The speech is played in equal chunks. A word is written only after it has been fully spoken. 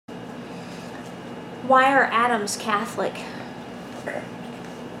Why are atoms Catholic?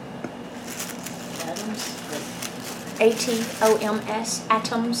 Atoms? A-T-O-M-S,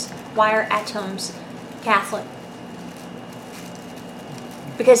 atoms. Why are atoms Catholic?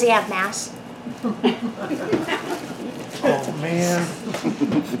 Because they have mass. Oh, man.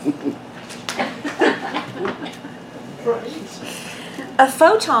 A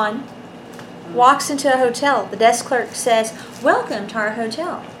photon walks into a hotel. The desk clerk says, "Welcome to our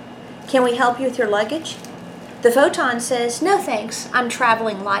hotel. Can we help you with your luggage?" The photon says, "No thanks, I'm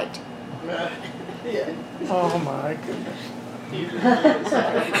traveling light." Oh, my goodness.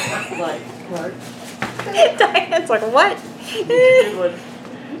 Right. Diane's like, what?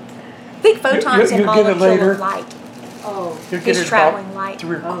 Big photons You'll in get it molecule later. of light. Oh, You'll get He's it traveling about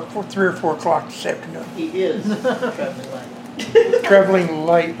light. 3 or 4 o'clock this afternoon. he is traveling light. Traveling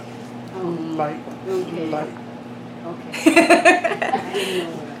light. Oh, Light. okay. Light. Okay. I didn't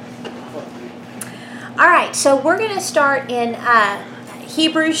know that. All right, so we're going to start in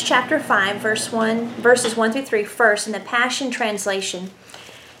Hebrews chapter 5, verses 1 through 3 first in the Passion Translation.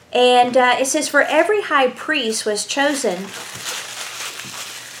 And it says, "For every high priest was chosen..."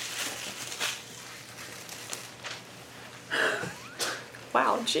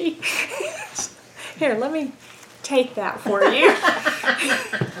 Wow, gee. Here, let me take that for you.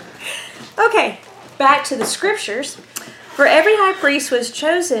 Okay, back to the scriptures. "For every high priest was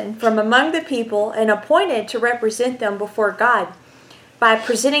chosen from among the people and appointed to represent them before God by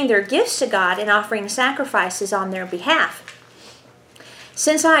presenting their gifts to God and offering sacrifices on their behalf.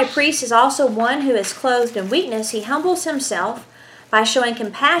 Since a high priest is also one who is clothed in weakness, he humbles himself by showing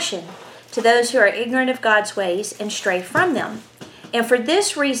compassion to those who are ignorant of God's ways and stray from them. And for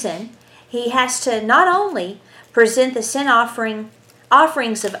this reason, he has to not only present the sin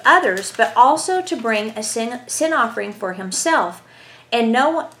offerings of others, but also to bring a sin offering for himself. And no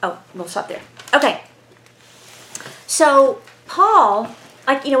one... Oh, we'll stop there. Okay. So, Paul,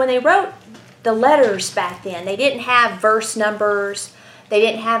 when they wrote the letters back then, they didn't have verse numbers, they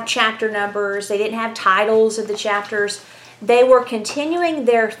didn't have chapter numbers, they didn't have titles of the chapters. They were continuing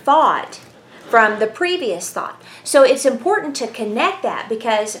their thought from the previous thought. So it's important to connect that,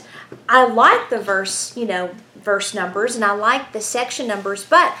 because I like the verse numbers and I like the section numbers,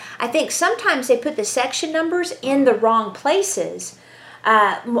 but I think sometimes they put the section numbers in the wrong places.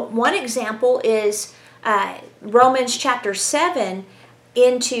 One example is Romans chapter 7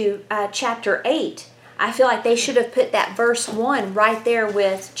 into chapter 8. I feel like they should have put that verse 1 right there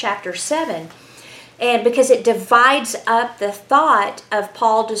with chapter 7. And because it divides up the thought of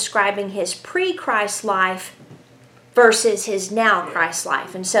Paul describing his pre-Christ life versus his now Christ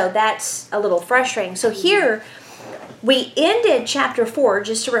life. And so that's a little frustrating. So here we ended chapter 4,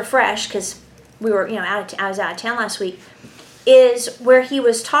 just to refresh, because we were, I was out of town last week, is where he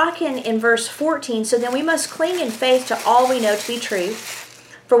was talking in verse 14. "So then we must cling in faith to all we know to be true.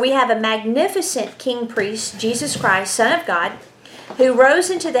 For we have a magnificent king priest, Jesus Christ, Son of God, who rose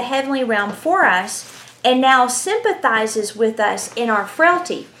into the heavenly realm for us and now sympathizes with us in our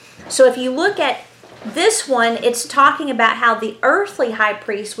frailty." So if you look at this one, it's talking about how the earthly high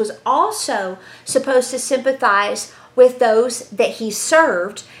priest was also supposed to sympathize with those that he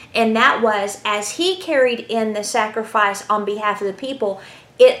served, and that was, as he carried in the sacrifice on behalf of the people,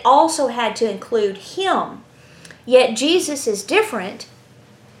 it also had to include him. Yet Jesus is different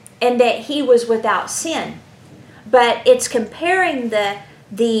in that he was without sin. But it's comparing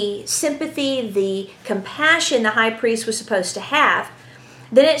the sympathy, the compassion the high priest was supposed to have.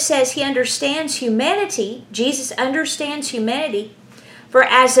 Then it says he understands humanity. Jesus understands humanity. "For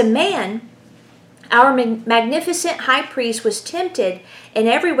as a man, our magnificent high priest was tempted in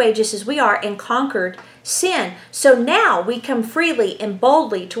every way just as we are, and conquered sin. So now we come freely and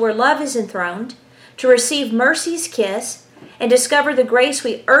boldly to where love is enthroned, to receive mercy's kiss, and discover the grace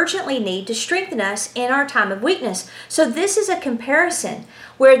we urgently need to strengthen us in our time of weakness." So this is a comparison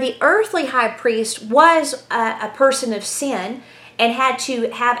where the earthly high priest was a person of sin and had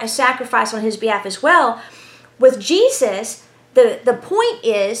to have a sacrifice on his behalf as well. With Jesus, the point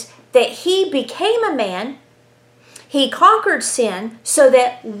is that he became a man, he conquered sin so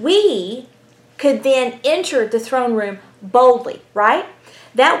that we could then enter the throne room boldly, right?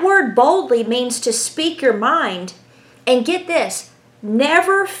 That word boldly means to speak your mind, and get this,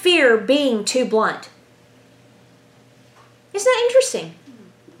 never fear being too blunt. Isn't that interesting?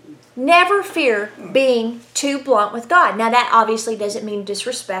 Never fear being too blunt with God. Now that obviously doesn't mean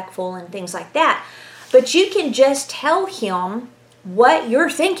disrespectful and things like that, but you can just tell him what you're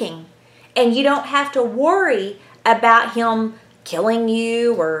thinking, and you don't have to worry about him killing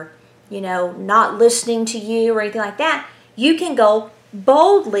you or, not listening to you or anything like that. You can go,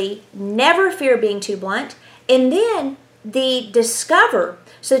 boldly, never fear being too blunt, and then the discover,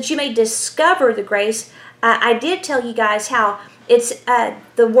 so that you may discover the grace. I did tell you guys how it's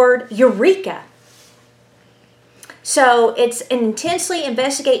the word eureka. So it's an intensely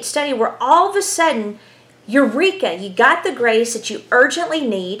investigate study where all of a sudden, eureka, you got the grace that you urgently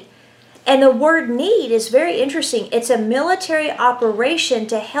need. And the word need is very interesting. It's a military operation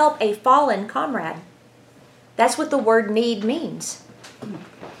to help a fallen comrade. That's what the word need means.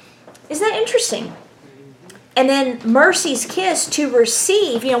 Isn't that interesting? And then mercy's kiss, to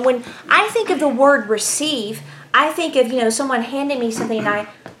receive. You know, when I think of the word receive, I think of, someone handing me something and I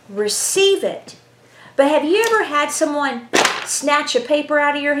receive it. But have you ever had someone snatch a paper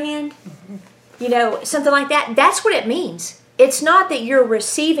out of your hand? Something like that. That's what it means. It's not that you're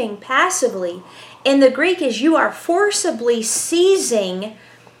receiving passively. In the Greek is you are forcibly seizing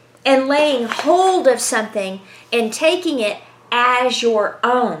and laying hold of something and taking it as your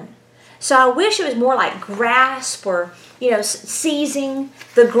own. So I wish it was more like grasp or, seizing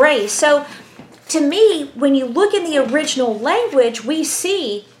the grace. So to me, when you look in the original language, we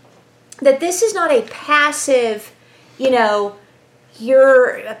see that this is not a passive,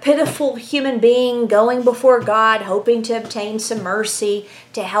 you're a pitiful human being going before God, hoping to obtain some mercy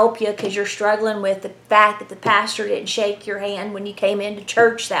to help you because you're struggling with the fact that the pastor didn't shake your hand when you came into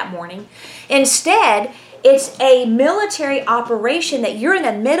church that morning. Instead, it's a military operation that you're in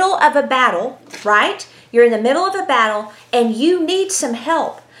the middle of a battle, right? You're in the middle of a battle and you need some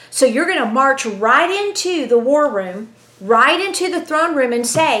help. So you're going to march right into the war room, right into the throne room and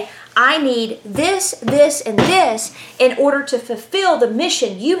say, I need this, this, and this in order to fulfill the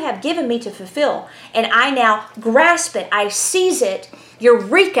mission you have given me to fulfill. And I now grasp it. I seize it.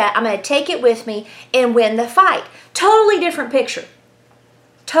 Eureka, I'm going to take it with me and win the fight. Totally different picture.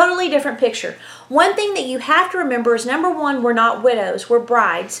 Totally different picture. One thing that you have to remember is, number one, we're not widows, we're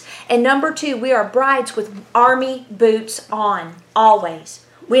brides. And number two, we are brides with army boots on, always.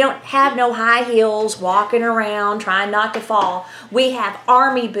 We don't have no high heels walking around trying not to fall. We have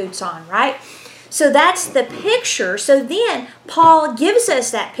army boots on, right? So that's the picture. So then Paul gives us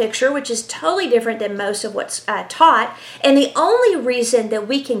that picture, which is totally different than most of what's taught. And the only reason that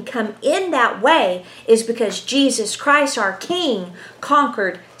we can come in that way is because Jesus Christ, our King,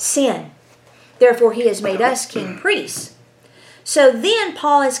 conquered sin. Therefore, he has made us king priests. So then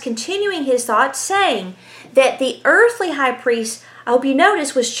Paul is continuing his thoughts, saying that the earthly high priest, I hope you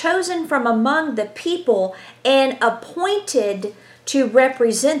notice, was chosen from among the people and appointed to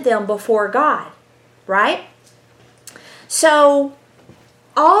represent them before God, right? So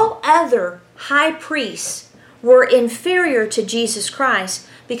all other high priests were inferior to Jesus Christ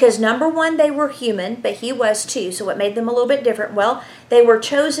because, number one, they were human, but he was too. So what made them a little bit different? Well, they were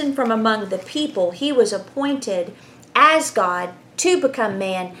chosen from among the people. He was appointed as God to become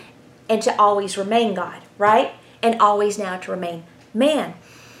man and to always remain God, right? And always now to remain man.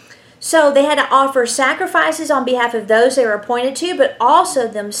 So they had to offer sacrifices on behalf of those they were appointed to, but also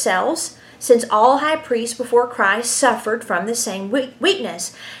themselves, since all high priests before Christ suffered from the same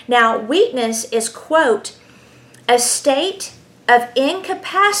weakness. Now, weakness is, quote, a state of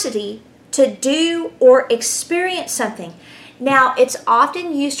incapacity to do or experience something. Now, it's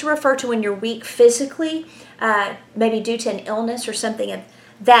often used to refer to when you're weak physically, maybe due to an illness or something of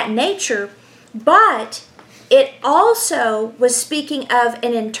that nature, but it also was speaking of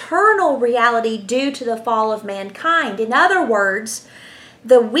an internal reality due to the fall of mankind. In other words,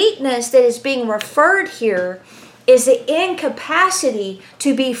 the weakness that is being referred here is the incapacity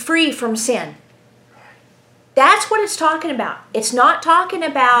to be free from sin. That's what it's talking about. It's not talking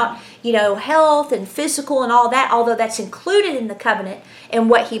about, health and physical and all that, although that's included in the covenant and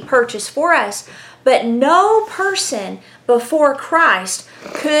what he purchased for us. But no person before Christ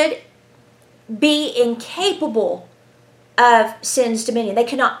could be incapable of sin's dominion. They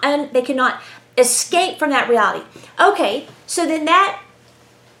cannot escape from that reality. Okay, so then that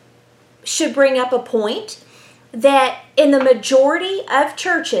should bring up a point that in the majority of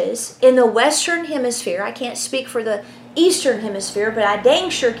churches in the Western Hemisphere, I can't speak for the Eastern Hemisphere, but I dang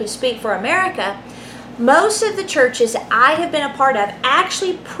sure can speak for America, most of the churches that I have been a part of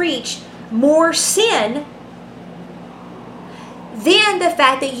actually preach more sin than the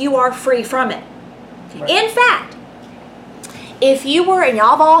fact that you are free from it. Right. In fact, if you were, and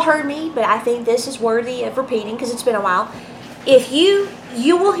y'all have all heard me, but I think this is worthy of repeating because it's been a while, if you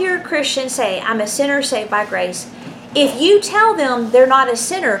will hear a Christian say, I'm a sinner saved by grace. If you tell them they're not a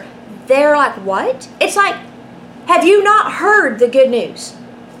sinner, they're like, what? It's like, have you not heard the good news?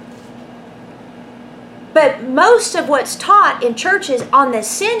 But most of what's taught in churches on the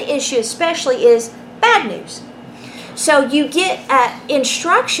sin issue especially is bad news. So you get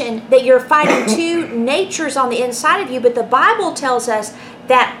instruction that you're fighting two natures on the inside of you, but the Bible tells us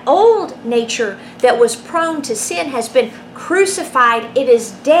that old nature that was prone to sin has been crucified. It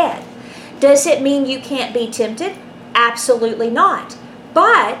is dead. Does it mean you can't be tempted? Absolutely not.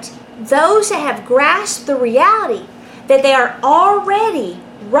 But those that have grasped the reality that they are already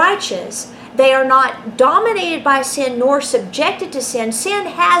righteous, they are not dominated by sin nor subjected to sin. Sin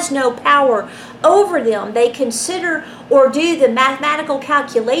has no power over them. They consider or do the mathematical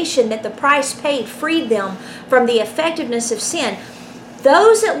calculation that the price paid freed them from the effectiveness of sin.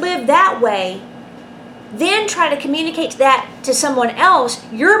 Those that live that way then try to communicate that to someone else,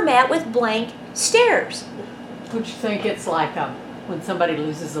 you're met with blank stares. Would you think it's like when somebody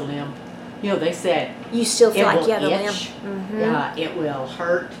loses a limb? You know, they said You still feel it like will you have a itch, limb. it will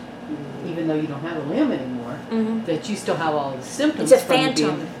hurt, even though you don't have a limb anymore. That you still have all the symptoms. It's a from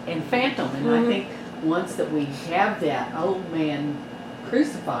phantom. And phantom. And I think once that we have that old man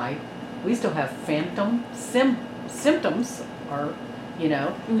crucified, we still have phantom symptoms, or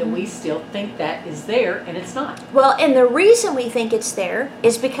that we still think that is there, and it's not. Well, and the reason we think it's there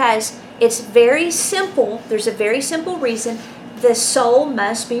is because it's very simple. There's a very simple reason. The soul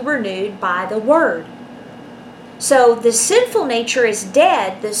must be renewed by the Word. So the sinful nature is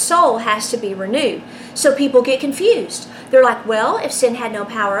dead. The soul has to be renewed. So people get confused. They're like, well, if sin had no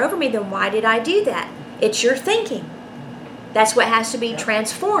power over me, then why did I do that? It's your thinking. That's what has to be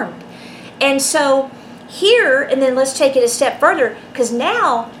transformed. And so here, and then let's take it a step further, because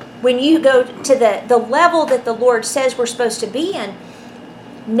now when you go to the level that the Lord says we're supposed to be in,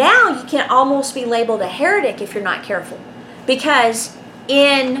 now you can almost be labeled a heretic if you're not careful. Because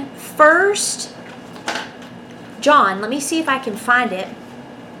in 1 John, let me see if I can find it.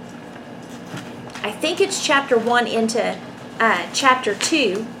 I think it's chapter 1 into chapter 2.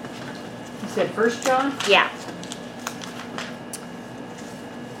 You said 1 John? Yeah.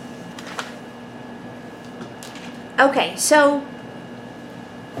 Okay, so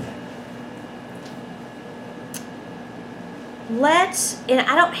and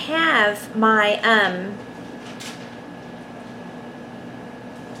I don't have my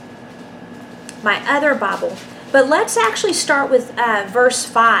my other Bible, but let's actually start with verse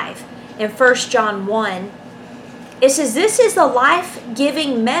 5 in 1 John 1. It says, "This is the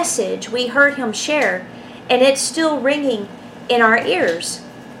life-giving message we heard him share, and it's still ringing in our ears.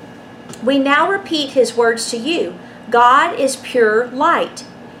 We now repeat his words to you. God is pure light.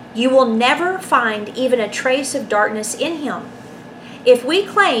 You will never find even a trace of darkness in him. If we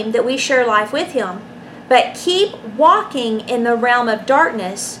claim that we share life with him, but keep walking in the realm of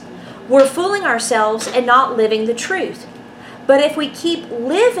darkness, we're fooling ourselves and not living the truth. But if we keep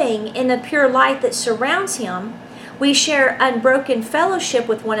living in the pure light that surrounds him, we share unbroken fellowship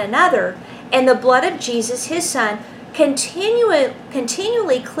with one another, and the blood of Jesus, his Son,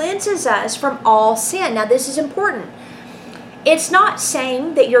 continually cleanses us from all sin." Now this is important. It's not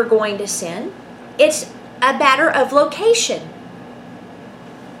saying that you're going to sin. It's a matter of location.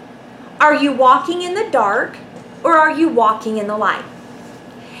 Are you walking in the dark, or are you walking in the light?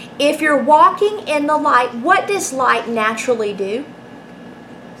 If you're walking in the light, what does light naturally do?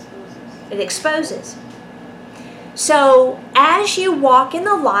 It exposes. So as you walk in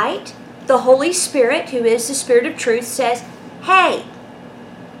the light, the Holy Spirit, who is the Spirit of truth, says, hey,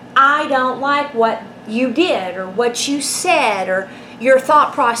 I don't like what you did or what you said or your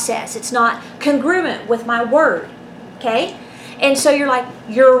thought process. It's not congruent with my word. Okay? And so you're like,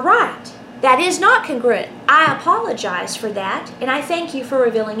 you're right. That is not congruent. I apologize for that, and I thank you for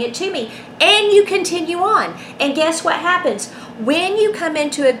revealing it to me. And you continue on. And guess what happens? When you come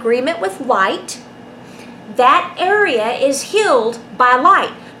into agreement with light, that area is healed by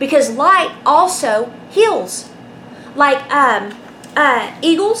light, because light also heals. Like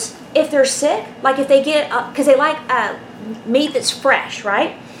eagles, if they're sick, like if they get, because they like meat that's fresh,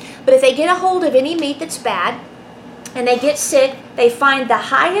 right? But if they get a hold of any meat that's bad and they get sick, they find the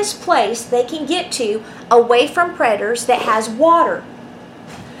highest place they can get to away from predators that has water.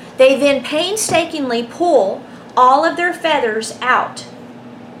 They then painstakingly pull all of their feathers out.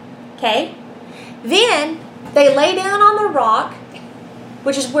 Okay? Then they lay down on the rock,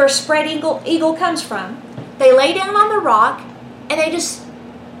 which is where spread eagle comes from. They lay down on the rock and they just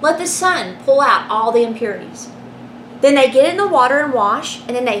let the sun pull out all the impurities. Then they get in the water and wash,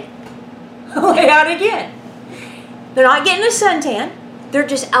 and then they lay out again. They're not getting a suntan. They're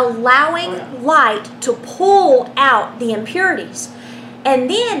just allowing light to pull out the impurities. And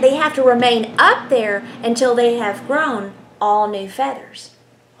then they have to remain up there until they have grown all new feathers.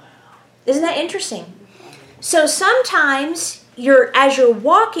 Isn't that interesting? So sometimes as you're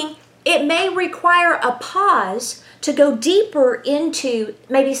walking, it may require a pause to go deeper into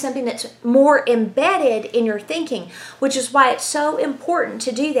maybe something that's more embedded in your thinking, which is why it's so important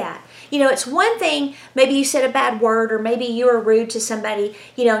to do that. You know, it's one thing, maybe you said a bad word or maybe you were rude to somebody,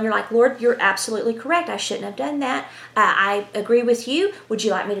 you know, and you're like, Lord, you're absolutely correct. I shouldn't have done that. I agree with you. Would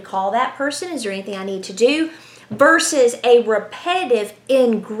you like me to call that person? Is there anything I need to do? Versus a repetitive,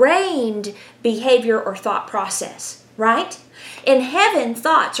 ingrained behavior or thought process, right? In heaven,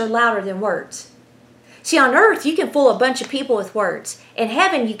 thoughts are louder than words. See, on earth, you can fool a bunch of people with words. In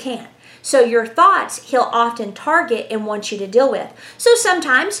heaven, you can't. So your thoughts, he'll often target and want you to deal with. So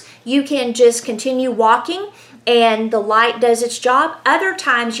sometimes you can just continue walking and the light does its job. Other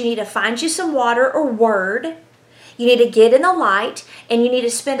times you need to find you some water or word. You need to get in the light and you need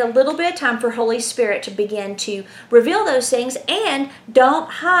to spend a little bit of time for Holy Spirit to begin to reveal those things, and don't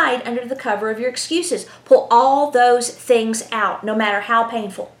hide under the cover of your excuses. Pull all those things out, no matter how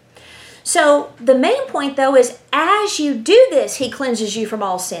painful. So the main point though is as you do this, he cleanses you from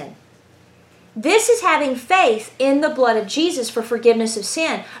all sin. This is having faith in the blood of Jesus for forgiveness of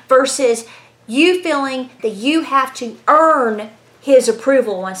sin versus you feeling that you have to earn his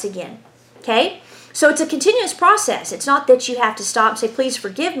approval once again. Okay? So it's a continuous process. It's not that you have to stop and say, please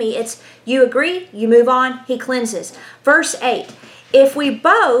forgive me. It's you agree, you move on, he cleanses. Verse 8, if we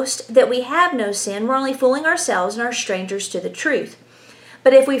boast that we have no sin, we're only fooling ourselves and are strangers to the truth.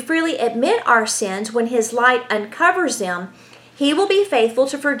 But if we freely admit our sins when his light uncovers them, he will be faithful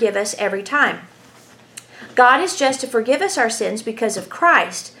to forgive us every time. God is just to forgive us our sins because of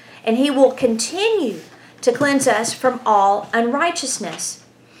Christ, and he will continue to cleanse us from all unrighteousness.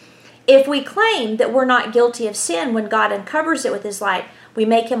 If we claim that we're not guilty of sin when God uncovers it with his light, we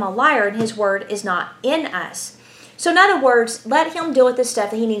make him a liar and his word is not in us. So in other words, let him deal with the stuff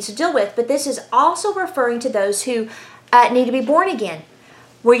that he needs to deal with, but this is also referring to those who need to be born again.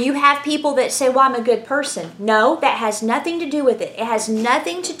 Where you have people that say, well, I'm a good person. No, that has nothing to do with it. It has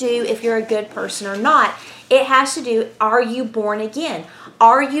nothing to do if you're a good person or not. It has to do, are you born again?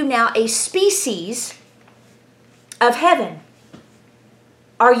 Are you now a species of heaven?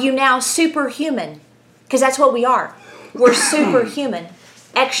 Are you now superhuman? Because that's what we are. We're superhuman,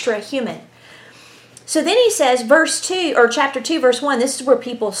 extra human. So then he says, verse 2, or chapter 2, verse 1, this is where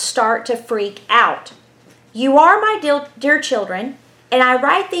people start to freak out. You are my dear children, and I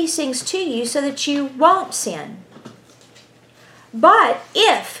write these things to you so that you won't sin. But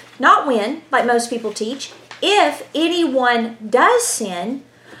if, not when, like most people teach, if anyone does sin,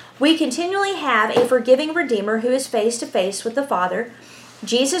 we continually have a forgiving Redeemer who is face to face with the Father,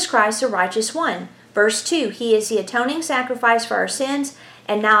 Jesus Christ, the righteous one. Verse 2, he is the atoning sacrifice for our sins,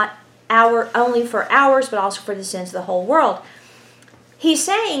 and not only for ours, but also for the sins of the whole world. He's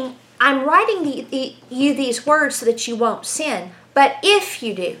saying, I'm writing you these words so that you won't sin. But if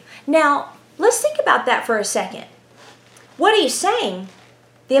you do. Now, let's think about that for a second. What he's saying,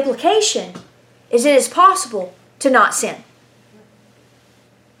 the implication, is it is possible to not sin.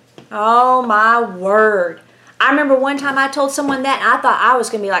 Oh my word. I remember one time I told someone that, and I thought I was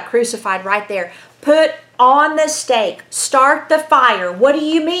going to be like crucified right there. Put on the stake. Start the fire. What do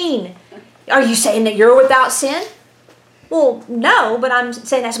you mean? Are you saying that you're without sin? Well, no, but I'm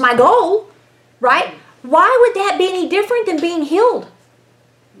saying that's my goal, right? Why would that be any different than being healed?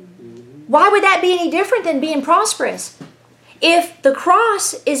 Why would that be any different than being prosperous? If the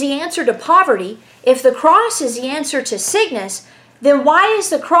cross is the answer to poverty, if the cross is the answer to sickness, then why is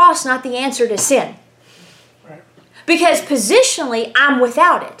the cross not the answer to sin? Right. Because positionally, I'm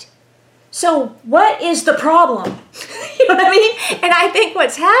without it. So what is the problem? You know what I mean? And I think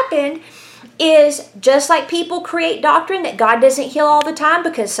what's happened is just like people create doctrine that God doesn't heal all the time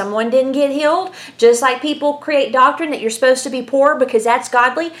because someone didn't get healed, just like people create doctrine that you're supposed to be poor because that's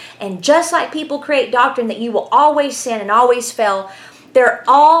godly, and just like people create doctrine that you will always sin and always fail, they're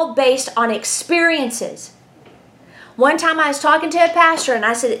all based on experiences. One time I was talking to a pastor and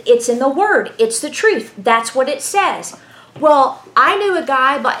I said, it's in the Word, it's the truth, that's what it says. Well, I knew a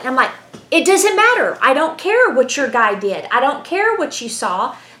guy, but I'm like, it doesn't matter. I don't care what your guy did. I don't care what you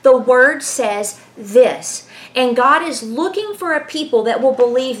saw. The Word says this. And God is looking for a people that will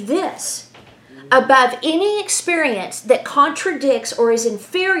believe this above any experience that contradicts or is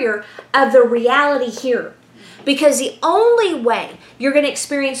inferior of the reality here. Because the only way you're going to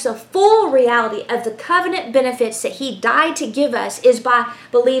experience the full reality of the covenant benefits that He died to give us is by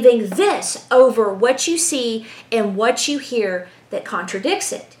believing this over what you see and what you hear that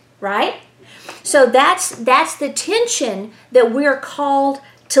contradicts it, right? So that's the tension that we're called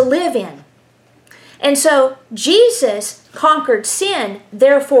to live in. And so Jesus conquered sin,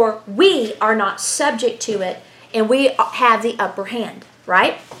 therefore we are not subject to it and we have the upper hand,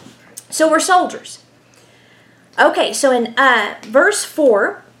 right? So we're soldiers. Okay, so in verse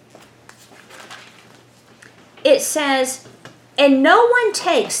 4, it says, "And no one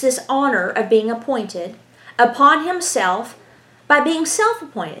takes this honor of being appointed upon himself by being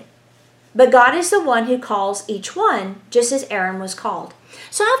self-appointed. But God is the one who calls each one, just as Aaron was called."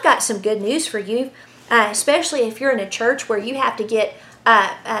 So I've got some good news for you, especially if you're in a church where you have to get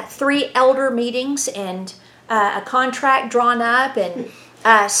 3 elder meetings and a contract drawn up and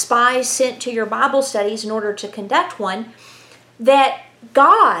spies sent to your Bible studies in order to conduct one, that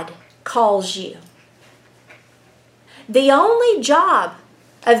God calls you. The only job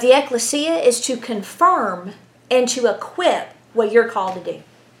of the ecclesia is to confirm and to equip what you're called to do.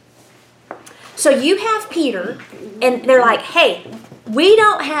 So you have Peter, and they're like, "Hey, we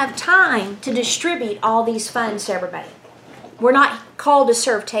don't have time to distribute all these funds to everybody. We're not called to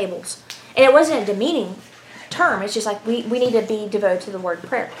serve tables." And it wasn't a demeaning term. It's just like, we need to be devoted to the word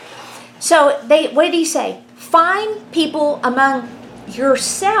prayer. So what did he say? Find people among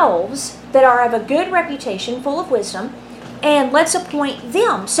yourselves that are of a good reputation, full of wisdom, and let's appoint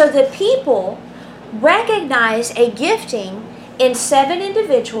them. So the people recognized a gifting in 7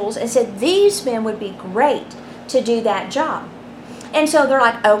 individuals and said these men would be great to do that job. And so they're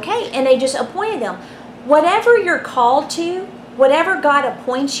like, okay, and they just appointed them. Whatever you're called to, whatever God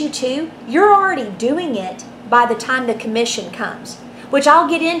appoints you to, you're already doing it by the time the commission comes, which I'll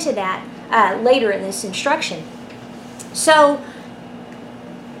get into that later in this instruction. So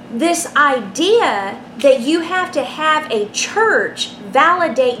this idea that you have to have a church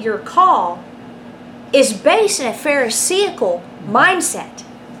validate your call is based in a Pharisaical mindset.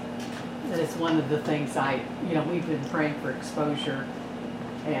 That is one of the things we've been praying for exposure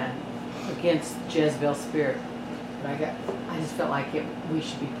and against Jezebel's spirit. But I just felt like we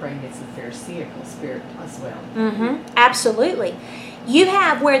should be praying against the Pharisaical spirit as well. Mm-hmm. Absolutely. You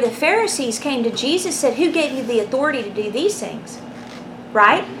have where the Pharisees came to Jesus and said, "Who gave you the authority to do these things?"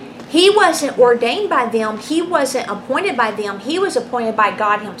 Right? He wasn't ordained by them. He wasn't appointed by them. He was appointed by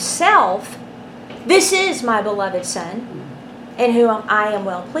God himself. "This is my beloved Son, in whom I am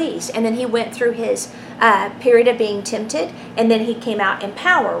well pleased." And then he went through his period of being tempted, and then he came out in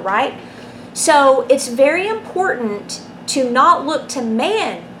power, right? So it's very important to not look to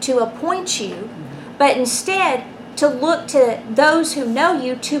man to appoint you, but instead to look to those who know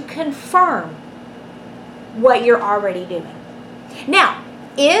you to confirm what you're already doing. Now,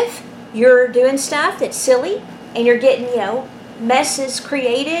 if you're doing stuff that's silly and you're getting, messes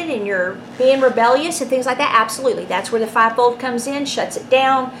created and you're being rebellious and things like that, absolutely. That's where the fivefold comes in, shuts it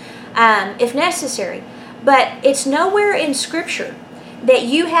down if necessary. But it's nowhere in Scripture that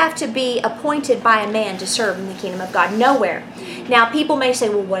you have to be appointed by a man to serve in the kingdom of God. Nowhere. Now, people may say,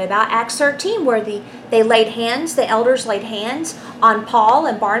 well, what about Acts 13 where the elders laid hands on Paul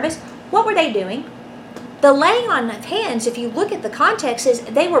and Barnabas? What were they doing? The laying on of hands, if you look at the context, is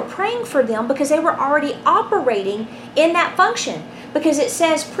they were praying for them because they were already operating in that function. Because it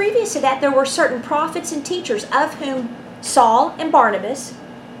says previous to that, there were certain prophets and teachers, of whom Saul and Barnabas.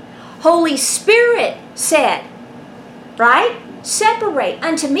 Holy Spirit said, right? Separate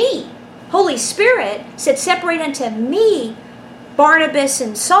unto me. Holy Spirit said, separate unto me Barnabas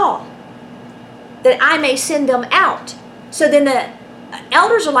and Saul, that I may send them out. So then the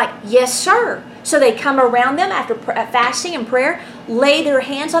elders are like, yes, sir. So they come around them after fasting and prayer, lay their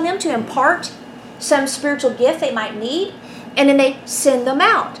hands on them to impart some spiritual gift they might need, and then they send them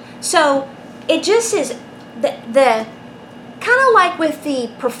out. So it just is the kind of like with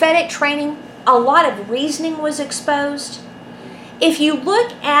the prophetic training, a lot of reasoning was exposed. If you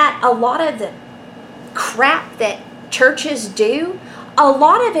look at a lot of the crap that churches do, a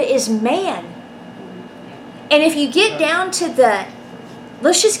lot of it is man. And if you get down to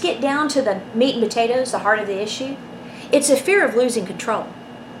let's just get down to the meat and potatoes, the heart of the issue. It's a fear of losing control.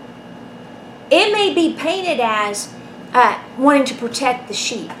 It may be painted as wanting to protect the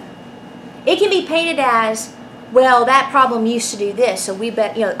sheep. It can be painted as, well, that problem used to do this, so we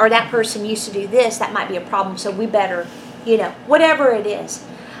bet, or that person used to do this, that might be a problem, so we better, whatever it is.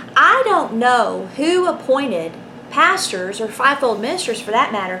 I don't know who appointed pastors or fivefold ministers, for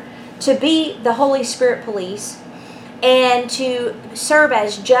that matter, to be the Holy Spirit police and to serve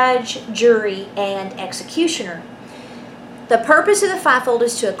as judge, jury, and executioner. The purpose of the fivefold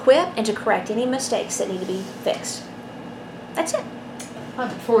is to equip and to correct any mistakes that need to be fixed. That's it.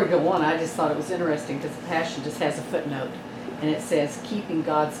 Before we go on, I just thought it was interesting because the Passion just has a footnote, and it says, keeping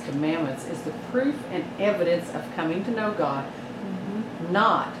God's commandments is the proof and evidence of coming to know God,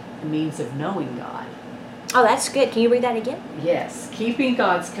 not a means of knowing God. Oh, that's good. Can you read that again? Yes. Keeping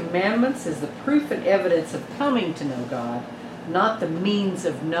God's commandments is the proof and evidence of coming to know God, not the means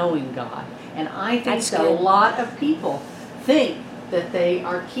of knowing God. And I think That's that a good. lot of people think that they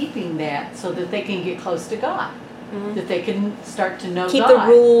are keeping that so that they can get close to God. That they can start to know Keep God.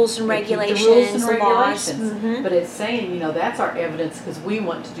 the rules and They keep regulations, the rules and the laws. regulations. Mhm. But it's saying, that's our evidence because we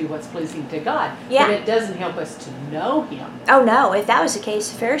want to do what's pleasing to God. Yeah. But it doesn't help us to know Him. Oh no, if that was the case,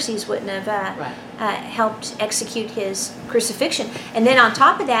 the Pharisees wouldn't have Right. helped execute his crucifixion. And then on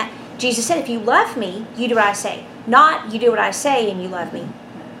top of that, Jesus said, if you love me, you do what I say. Not you do what I say and you love me.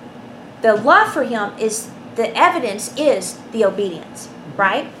 The love for him is, the evidence is the obedience,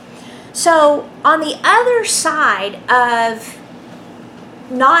 right? So on the other side of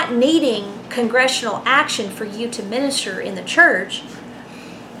not needing congressional action for you to minister in the church,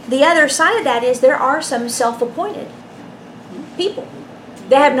 the other side of that is there are some self-appointed people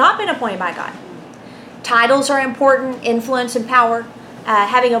that have not been appointed by God. Titles are important, influence and power,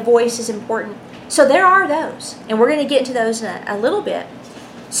 having a voice is important. So there are those, and we're going to get into those in a little bit.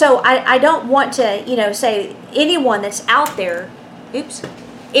 So I don't want to, say anyone that's out there,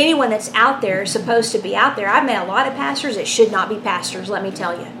 anyone that's out there is supposed to be out there. I've met a lot of pastors that should not be pastors, let me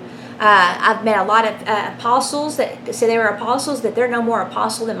tell you. I've met a lot of apostles that say they were apostles, that they're no more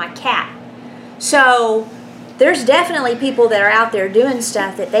apostle than my cat. So there's definitely people that are out there doing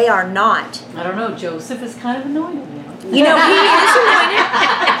stuff that they are not. I don't know. Joseph is kind of anointed now. He is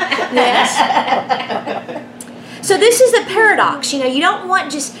anointed. Yes. So this is the paradox. You don't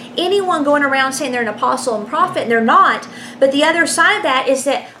want just anyone going around saying they're an apostle and prophet, and they're not. But the other side of that is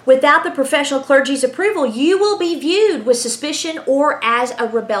that without the professional clergy's approval, you will be viewed with suspicion or as a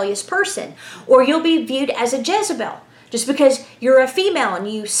rebellious person. Or you'll be viewed as a Jezebel, just because you're a female and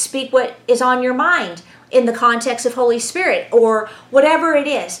you speak what is on your mind in the context of Holy Spirit or whatever it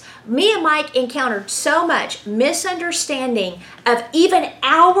is. Me and Mike encountered so much misunderstanding of even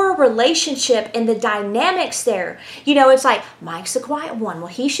our relationship and the dynamics there. It's like, Mike's the quiet one. Well,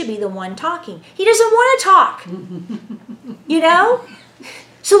 he should be the one talking. He doesn't want to talk.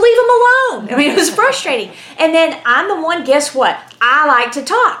 So leave him alone. It was frustrating. And then I'm the one, guess what? I like to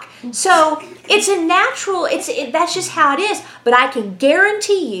talk. So it's a natural, that's just how it is. But I can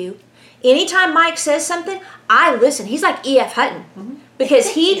guarantee you, anytime Mike says something, I listen. He's like E.F. Hutton because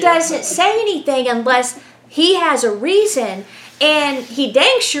he doesn't say anything unless he has a reason, and he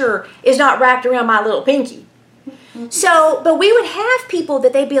dang sure is not wrapped around my little pinky. So, but we would have people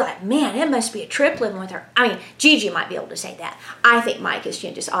that they'd be like, man, it must be a trip living with her. I mean, Gigi might be able to say that. I think Mike is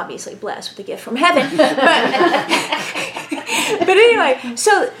just obviously blessed with a gift from heaven. But anyway,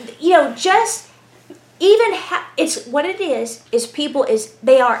 so, just even it's what it is people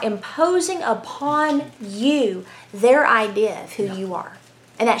they are imposing upon you their idea of who you are.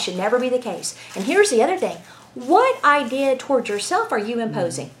 And that should never be the case. And here's the other thing. What idea towards yourself are you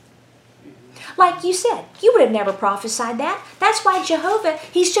imposing? Like you said, you would have never prophesied that. That's why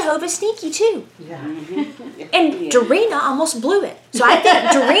he's Jehovah Sneaky too. Yeah. And Dorena almost blew it. So I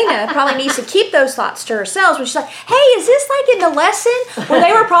think Dorena probably needs to keep those thoughts to herself when she's like, hey, is this like in the lesson where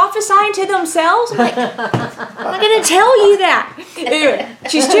they were prophesying to themselves? I'm like, I'm not going to tell you that. Anyway,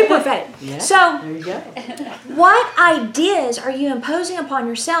 she's too prophetic. Yeah, So there you go. what ideas are you imposing upon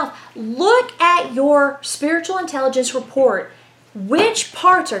yourself? Look at your spiritual intelligence report. Which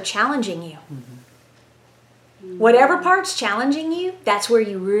parts are challenging you? Whatever part's challenging you, that's where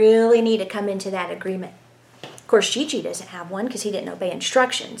you really need to come into that agreement. Of course, Gigi doesn't have one because he didn't obey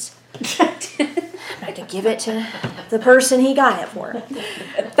instructions. I could give it to the person he got it for.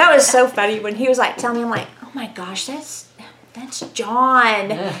 That was so funny when he was like telling me, I'm like, oh my gosh, that's John.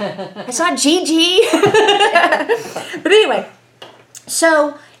 That's not Gigi. But anyway,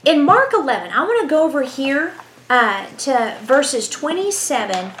 so in Mark 11, I want to go over here to verses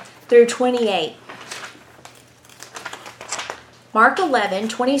 27 through 28. Mark 11,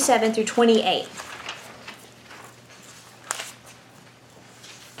 27 through 28.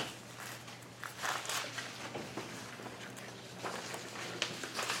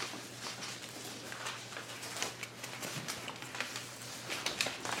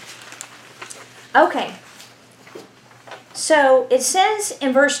 Okay. So it says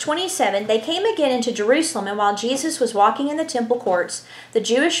in verse 27, they came again into Jerusalem, and while Jesus was walking in the temple courts, the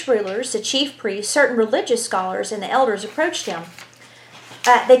Jewish rulers, the chief priests, certain religious scholars, and the elders approached him.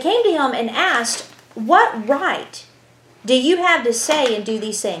 They came to him and asked, what right do you have to say and do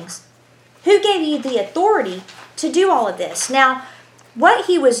these things? Who gave you the authority to do all of this? Now, what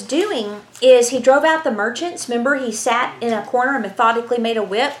he was doing is he drove out the merchants. Remember, he sat in a corner and methodically made a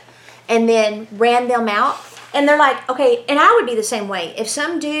whip and then ran them out. And they're like, okay, and I would be the same way. If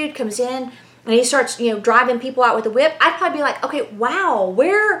some dude comes in and he starts, driving people out with a whip, I'd probably be like, okay, wow,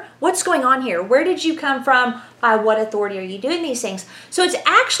 what's going on here? Where did you come from? By what authority are you doing these things? So it's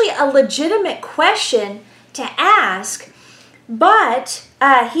actually a legitimate question to ask, but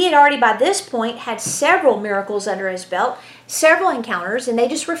he had already by this point had several miracles under his belt, several encounters, and they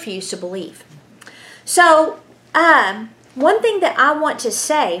just refused to believe. So one thing that I want to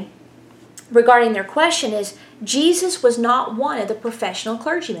say regarding their question is Jesus was not one of the professional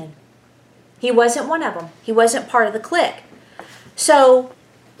clergymen. He wasn't one of them. He wasn't part of the clique. So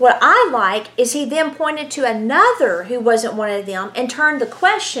what I like is he then pointed to another who wasn't one of them and turned the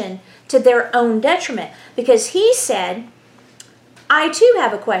question to their own detriment, because he said, I too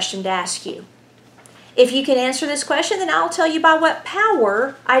have a question to ask you. If you can answer this question, then I'll tell you by what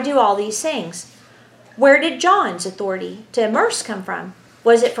power I do all these things. Where did John's authority to immerse come from?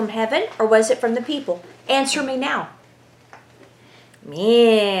 Was it from heaven or was it from the people? Answer me now.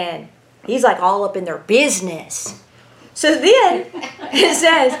 Man, he's like all up in their business. So then it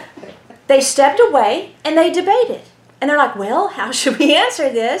says they stepped away and they debated. And they're like, well, how should we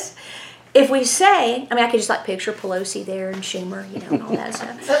answer this? If we say, I could just like picture Pelosi there and Schumer, and all that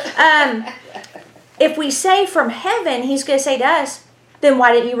stuff. If we say from heaven, he's going to say to us, then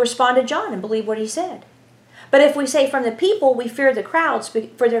why didn't you respond to John and believe what he said? But if we say from the people, we fear the crowds,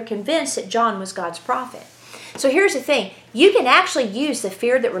 for they're convinced that John was God's prophet. So here's the thing. You can actually use the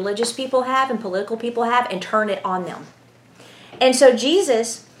fear that religious people have and political people have and turn it on them. And so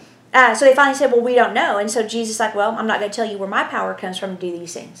Jesus, so they finally said, well, we don't know. And so Jesus is like, well, I'm not going to tell you where my power comes from to do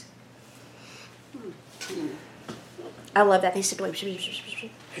these things. I love that. They said,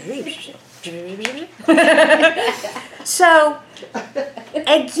 so,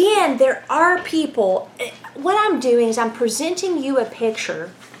 again, there are people. What I'm doing is I'm presenting you a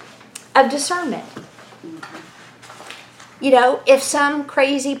picture of discernment. If some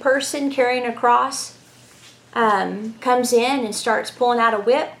crazy person carrying a cross comes in and starts pulling out a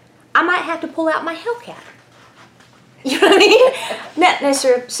whip, I might have to pull out my Hellcat. You know what I mean? Not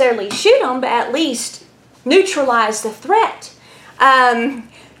necessarily shoot them, but at least neutralize the threat. But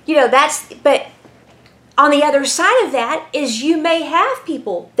on the other side of that is you may have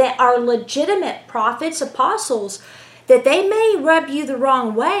people that are legitimate prophets, apostles, that they may rub you the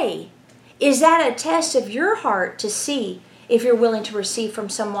wrong way. Is that a test of your heart to see if you're willing to receive from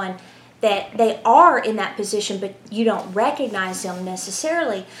someone that they are in that position, but you don't recognize them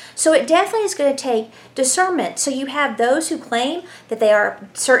necessarily? So it definitely is going to take discernment. So you have those who claim that they are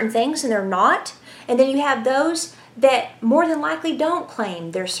certain things and they're not. And then you have those that more than likely don't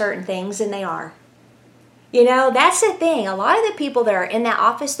claim they're certain things and they are. That's the thing. A lot of the people that are in that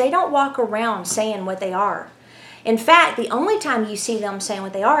office, they don't walk around saying what they are. In fact, the only time you see them saying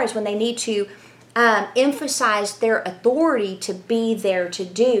what they are is when they need to emphasize their authority to be there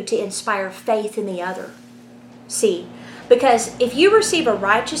to inspire faith in the other. See, because if you receive a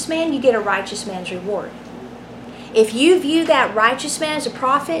righteous man, you get a righteous man's reward. If you view that righteous man as a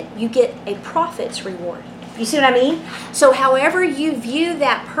prophet, you get a prophet's reward. You see what I mean? So however you view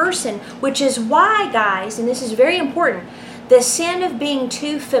that person, which is why, guys, and this is very important, the sin of being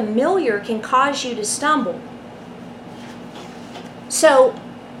too familiar can cause you to stumble. So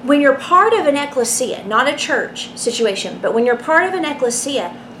when you're part of an ecclesia, not a church situation, but when you're part of an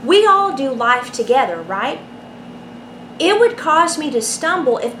ecclesia, we all do life together, right? It would cause me to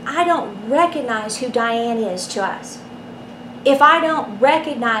stumble if I don't recognize who Diane is to us. If I don't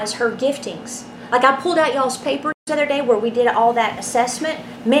recognize her giftings. Like I pulled out y'all's papers the other day where we did all that assessment.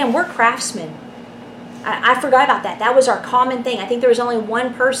 Man, we're craftsmen. I forgot about that. That was our common thing. I think there was only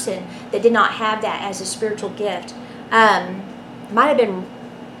one person that did not have that as a spiritual gift. Might have been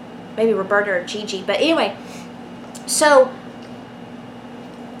maybe Roberta or Gigi. But anyway, so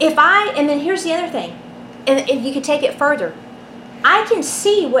and then here's the other thing. And you could take it further. I can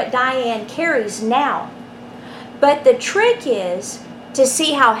see what Diane carries now. But the trick is to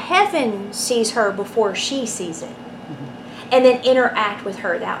see how heaven sees her before she sees it. And then interact with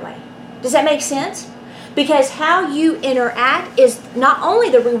her that way. Does that make sense? Because how you interact is not only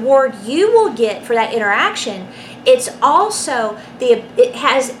the reward you will get for that interaction, it's also it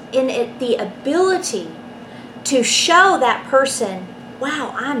has in it the ability to show that person,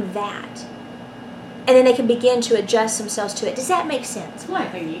 wow, I'm that. And then they can begin to adjust themselves to it. Does that make sense? Well, I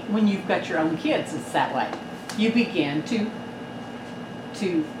think when you've got your own kids, it's that way. You begin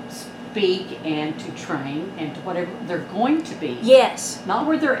to speak and to train and to whatever they're going to be. Yes. Not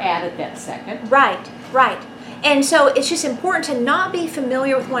where they're at that second. Right. And so it's just important to not be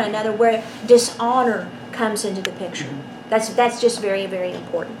familiar with one another where dishonor comes into the picture. Mm-hmm. That's just very, very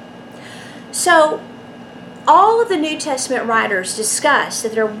important. So all of the New Testament writers discuss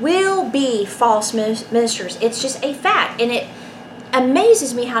that there will be false ministers. It's just a fact. And it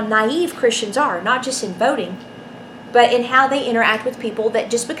amazes me how naive Christians are, not just in voting, but in how they interact with people, that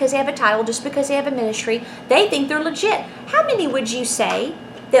just because they have a title, just because they have a ministry, they think they're legit. How many would you say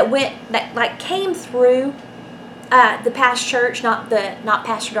that came through the past church, not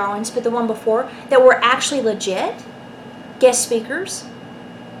Pastor Darwin's, but the one before, that were actually legit guest speakers?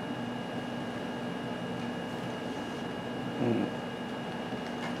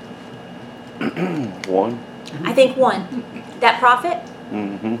 One. I think one. That prophet?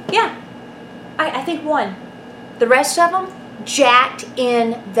 Mm-hmm. Yeah. I think one. The rest of them, jacked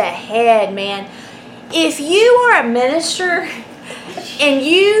in the head, man. If you are a minister and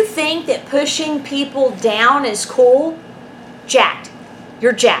you think that pushing people down is cool, jacked.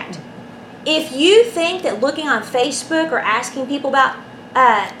 You're jacked. If you think that looking on Facebook or asking people about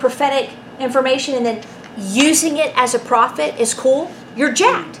prophetic information and then using it as a prophet is cool, you're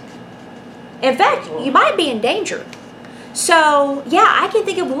jacked. In fact, you might be in danger. So, yeah, I can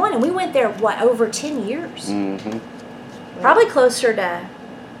think of one, and we went there, over 10 years? Mm-hmm. Probably closer to,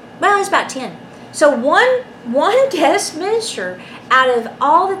 well, it's about 10. So one guest minister out of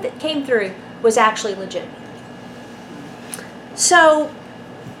all that came through was actually legitimate. So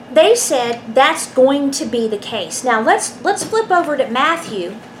they said that's going to be the case. Now let's flip over to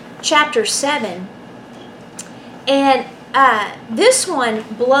Matthew chapter 7. And this one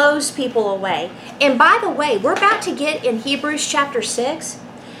blows people away. And by the way, we're about to get in Hebrews chapter 6.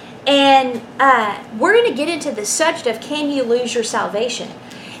 And we're going to get into the subject of, can you lose your salvation?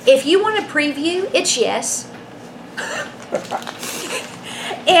 If you want a preview, it's yes.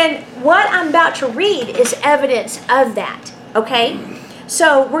 And what I'm about to read is evidence of that. Okay?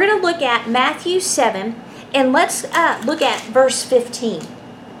 So we're going to look at Matthew 7, and let's look at verse 15.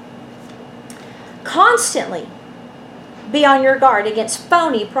 Constantly be on your guard against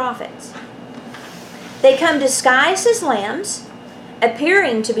phony prophets. They come disguised as lambs,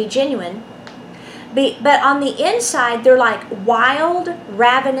 appearing to be genuine, but on the inside they're like wild,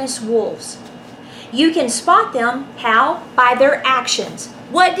 ravenous wolves. You can spot them, how? By their actions.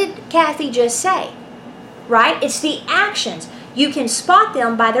 What did Kathy just say? Right? It's the actions. You can spot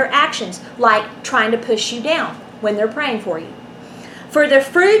them by their actions, like trying to push you down when they're praying for you. For the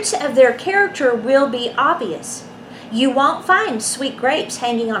fruits of their character will be obvious. You won't find sweet grapes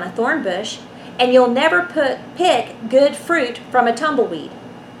hanging on a thorn bush, and you'll never pick good fruit from a tumbleweed.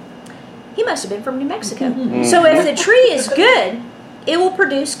 He must have been from New Mexico. So if the tree is good, it will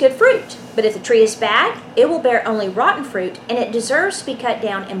produce good fruit. But if the tree is bad, it will bear only rotten fruit, and it deserves to be cut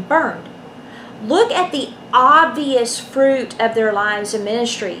down and burned. Look at the obvious fruit of their lives and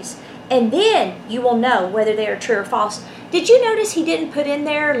ministries, and then you will know whether they are true or false. Did you notice he didn't put in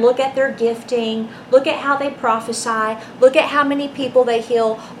there, look at their gifting, look at how they prophesy, look at how many people they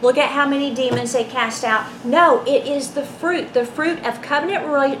heal, look at how many demons they cast out? No, it is the fruit. The fruit of covenant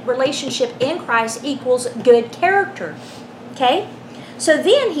relationship in Christ equals good character. Okay? So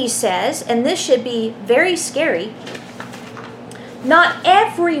then he says, and this should be very scary, not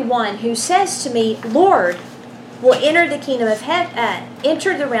everyone who says to me, Lord, will enter the kingdom of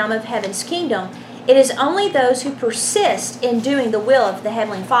enter the realm of heaven's kingdom. It is only those who persist in doing the will of the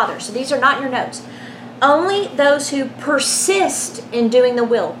Heavenly Father. So these are not your notes. Only those who persist in doing the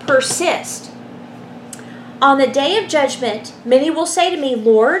will. Persist. On the day of judgment, many will say to me,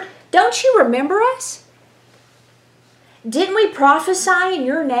 Lord, don't you remember us? Didn't we prophesy in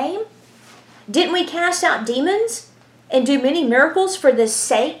your name? Didn't we cast out demons and do many miracles for the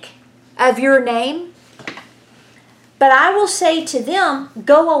sake of your name? But I will say to them,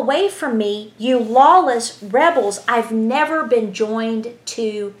 go away from me, you lawless rebels. I've never been joined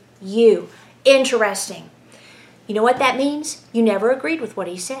to you. Interesting. You know what that means? You never agreed with what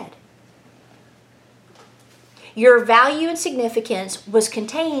he said. Your value and significance was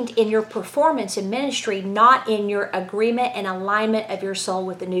contained in your performance in ministry, not in your agreement and alignment of your soul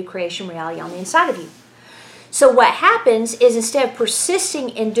with the new creation reality on the inside of you. So what happens is, instead of persisting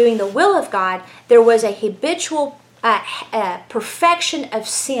in doing the will of God, there was a habitual perfection of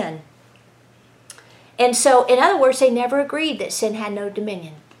sin. And so, in other words, they never agreed that sin had no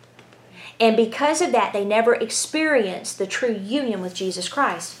dominion. And because of that, they never experienced the true union with Jesus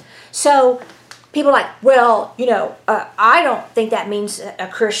Christ. So, people are like, well, I don't think that means a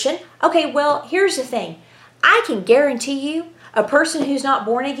Christian. Okay, well, here's the thing. I can guarantee you, a person who's not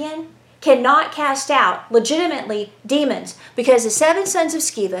born again cannot cast out legitimately demons, because the 7 sons of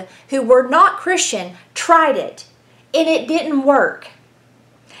Sceva, who were not Christian, tried it. And it didn't work.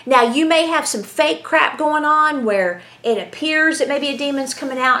 Now, you may have some fake crap going on where it appears that maybe a demon's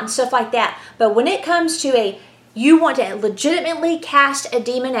coming out and stuff like that. But when it comes to you want to legitimately cast a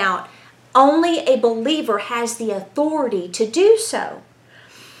demon out, only a believer has the authority to do so.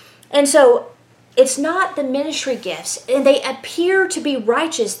 And so, it's not the ministry gifts. And they appear to be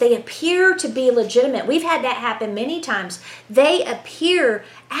righteous. They appear to be legitimate. We've had that happen many times. They appear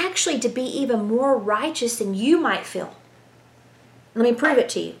actually to be even more righteous than you might feel. Let me prove it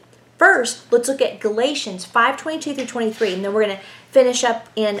to you. First, let's look at Galatians 5:22 through 23. And then we're going to finish up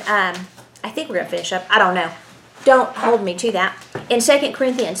in, I think we're going to finish up. I don't know. Don't hold me to that. In 2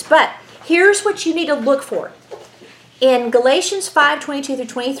 Corinthians. But here's what you need to look for. In Galatians 5:22 through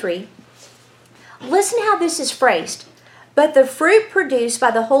 23, listen how this is phrased. But the fruit produced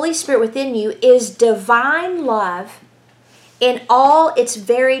by the Holy Spirit within you is divine love in all its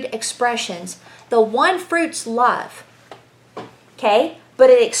varied expressions. The one fruit's love. Okay? But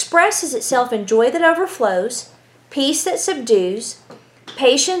it expresses itself in joy that overflows, peace that subdues,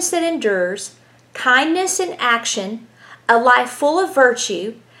 patience that endures, kindness in action, a life full of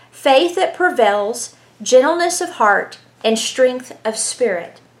virtue, faith that prevails, gentleness of heart, and strength of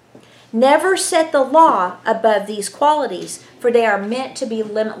spirit. Never set the law above these qualities, for they are meant to be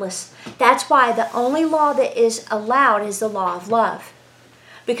limitless. That's why the only law that is allowed is the law of love.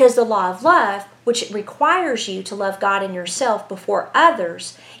 Because the law of love, which requires you to love God and yourself before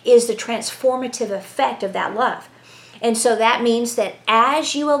others, is the transformative effect of that love. And so that means that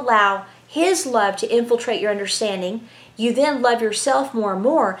as you allow His love to infiltrate your understanding, you then love yourself more and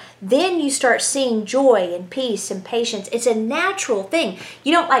more. Then you start seeing joy and peace and patience. It's a natural thing.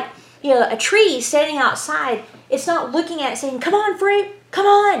 You don't a tree standing outside, it's not looking at it saying, come on, fruit, come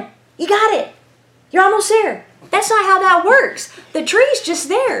on, you got it. You're almost there. That's not how that works. The tree's just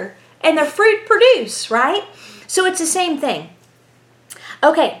there, and the fruit produce, right? So it's the same thing.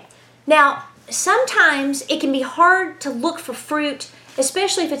 Okay, now, sometimes it can be hard to look for fruit,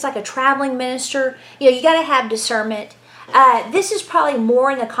 especially if it's like a traveling minister. You got to have discernment. This is probably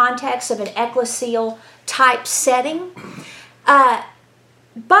more in the context of an ecclesial type setting.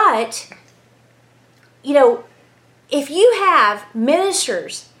 But, if you have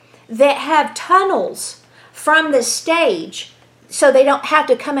ministers that have tunnels from the stage so they don't have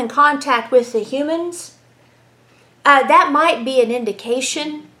to come in contact with the humans, that might be an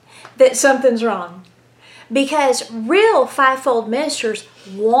indication that something's wrong. Because real fivefold ministers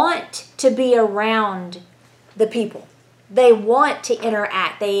want to be around the people. They want to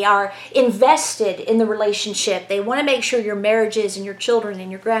interact. They are invested in the relationship. They want to make sure your marriages and your children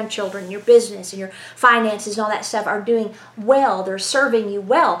and your grandchildren and your business and your finances and all that stuff are doing well. They're serving you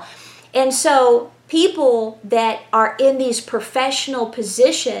well. And so people that are in these professional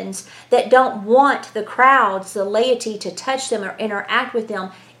positions that don't want the crowds, the laity, to touch them or interact with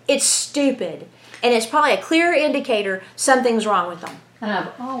them, it's stupid. And it's probably a clear indicator something's wrong with them. And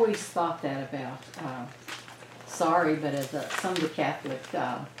I've always thought that about, but as some of the Catholic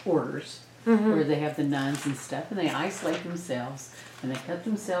orders, where they have the nuns and stuff, and they isolate themselves, and they cut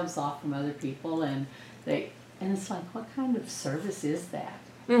themselves off from other people, and it's like, what kind of service is that?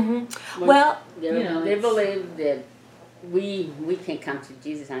 Mm-hmm. Well, they believe that we can come to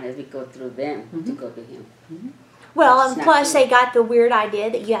Jesus unless we go through them to go to Him. Mm-hmm. Well, and plus they got the weird idea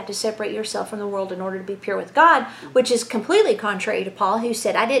that you have to separate yourself from the world in order to be pure with God, which is completely contrary to Paul, who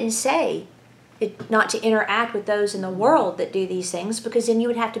said, I didn't say not to interact with those in the world that do these things, because then you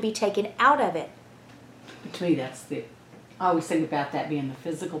would have to be taken out of it. To me, I always think about that being the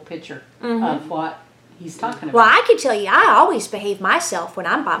physical picture of what he's talking about. Well, I can tell you, I always behave myself when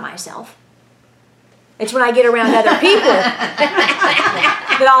I'm by myself. It's when I get around other people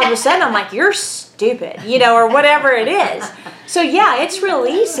that all of a sudden I'm like, you're stupid, or whatever it is. So yeah, it's real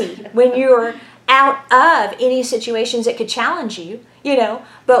easy when you're out of any situations that could challenge you,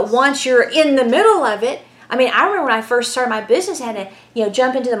 But once you're in the middle of it, I remember when I first started my business, I had to,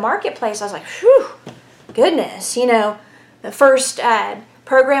 jump into the marketplace. I was like, whew, goodness, the first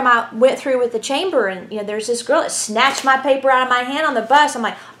program I went through with the chamber, and there's this girl that snatched my paper out of my hand on the bus. I'm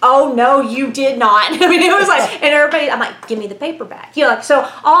like, oh no, you did not. It was like, and everybody, I'm like, give me the paper back. So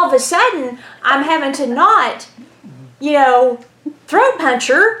all of a sudden I'm having to not, throat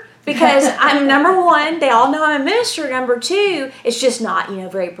puncher, because I'm number one, they all know I'm a minister. Number two, it's just not,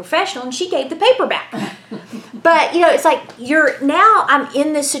 very professional. And she gave the paper back. But, it's like I'm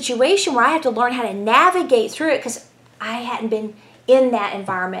in this situation where I have to learn how to navigate through it, because I hadn't been in that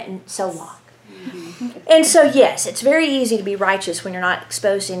environment in so long. Mm-hmm. And so, yes, it's very easy to be righteous when you're not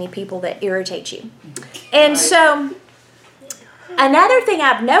exposed to any people that irritate you. And so, another thing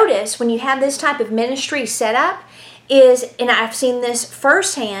I've noticed when you have this type of ministry set up is, and I've seen this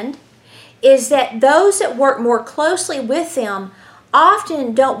firsthand, is that those that work more closely with them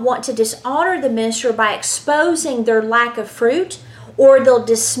often don't want to dishonor the minister by exposing their lack of fruit, or they'll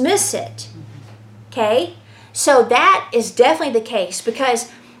dismiss it. Okay? So that is definitely the case,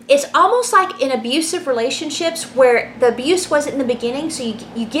 because it's almost like in abusive relationships where the abuse wasn't in the beginning, so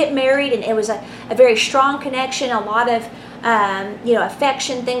you get married and it was a very strong connection, a lot of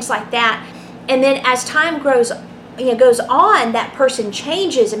affection, things like that. And then as time goes on, that person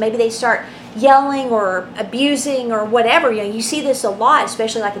changes and maybe they start yelling or abusing or whatever. You see this a lot,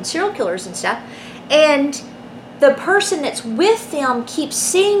 especially like in serial killers and stuff. And the person that's with them keeps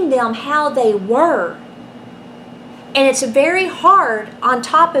seeing them how they were. And it's very hard, on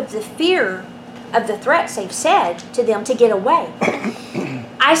top of the fear of the threats they've said to them, to get away.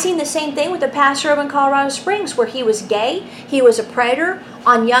 I seen the same thing with the pastor over in Colorado Springs, where he was gay, he was a predator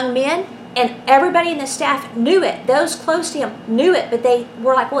on young men, and everybody in the staff knew it. Those close to him knew it, but they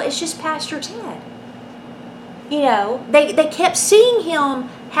were like, well, it's just Pastor Ted. They kept seeing him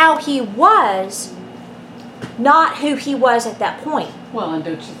how he was, not who he was at that point. Well, and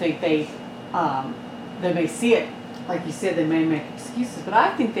don't you think they may see it, like you said, they may make excuses, but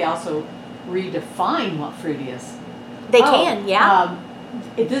I think they also redefine what fruit is. They can, yeah.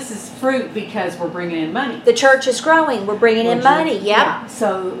 This is fruit because we're bringing in money. The church is growing. We're bringing in money. Yep. Yeah.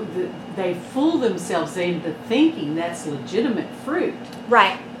 So they fool themselves into thinking that's legitimate fruit.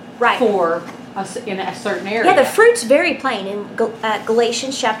 Right. For in a certain area. Yeah, the fruit's very plain in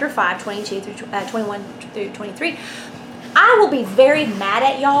Galatians chapter 5, 22 through 21 through 23. I will be very mad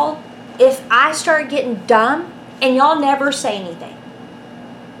at y'all if I start getting dumb and y'all never say anything.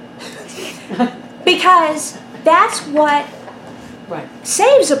 Because that's what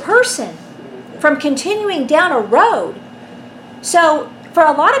saves a person from continuing down a road. So for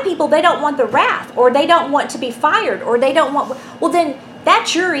a lot of people, they don't want the wrath, or they don't want to be fired, or they don't want... Well, then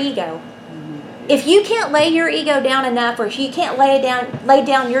that's your ego. If you can't lay your ego down enough, or if you can't lay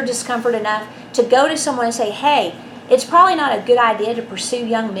down your discomfort enough to go to someone and say, hey, it's probably not a good idea to pursue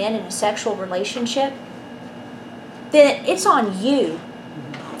young men in a sexual relationship, then it's on you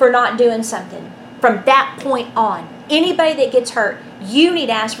for not doing something from that point on. Anybody that gets hurt, you need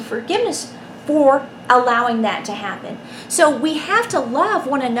to ask for forgiveness for allowing that to happen. So we have to love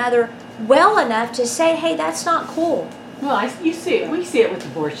one another well enough to say, hey, that's not cool. Well, we see it with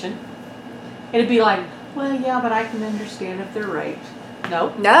abortion. It'd be like, well, yeah, but I can understand if they're raped.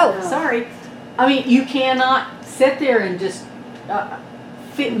 No. Sorry. I mean, you cannot sit there and just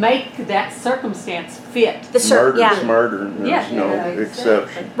make that circumstance fit. Murder's murder. There's no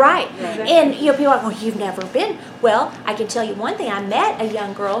exception. Right. And people are like, well, you've never been. Well, I can tell you one thing. I met a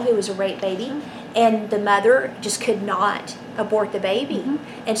young girl who was a rape baby, and the mother just could not abort the baby.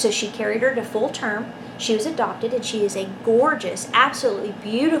 And so she carried her to full term. She was adopted, and she is a gorgeous, absolutely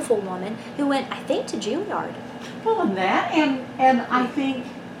beautiful woman who went, I think, to Juilliard. Well, and I think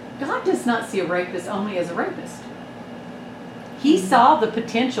God does not see a rapist only as a rapist. He saw the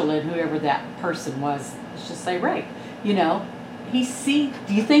potential in whoever that person was. Let's just say rape. Do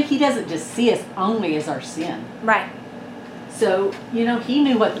you think he doesn't just see us only as our sin? Right. So, he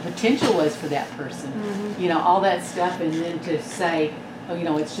knew what the potential was for that person. All that stuff, and then to say,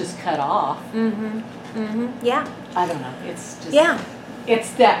 oh, it's just cut off. Yeah. I don't know. It's just... Yeah.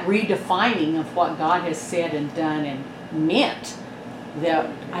 It's that redefining of what God has said and done and meant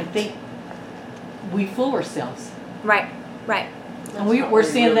that I think we fool ourselves. Right. And we're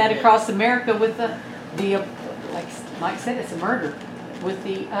seeing that across America with the like Mike said, it's a murder. With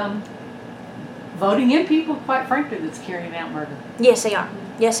the voting in people, quite frankly, that's carrying out murder. Yes, they are.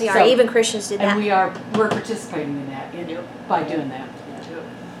 So, even Christians did that. And we're participating in that by doing that.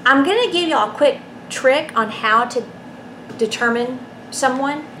 I'm going to give y'all a quick trick on how to determine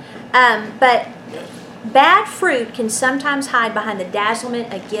someone. But bad fruit can sometimes hide behind the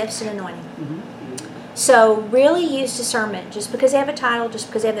dazzlement of gifts and anointing. So really use discernment. Just because they have a title, just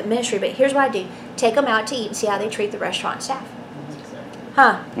because they have a ministry. But here's what I do. Take them out to eat and see how they treat the restaurant staff.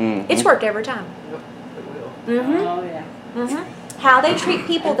 It's worked every time. Oh, yeah. How they treat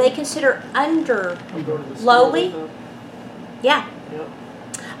people they consider lowly. Yeah.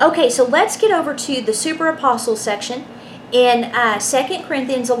 Okay, so let's get over to the super apostles section in 2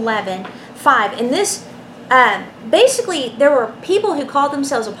 Corinthians 11:5. And this, basically, there were people who called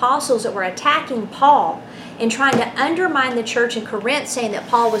themselves apostles that were attacking Paul and trying to undermine the church in Corinth, saying that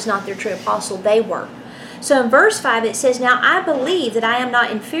Paul was not their true apostle. They were. So in verse 5 it says, now I believe that I am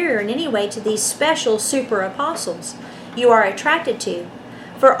not inferior in any way to these special super apostles you are attracted to.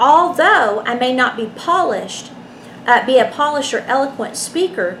 For although I may not be a polished or eloquent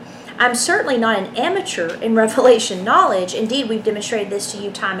speaker, I'm certainly not an amateur in revelation knowledge. Indeed, we've demonstrated this to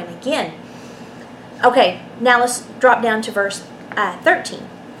you time and again. Okay, now let's drop down to verse 13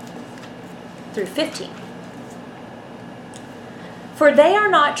 through 15. For they are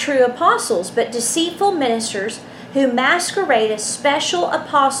not true apostles, but deceitful ministers who masquerade as special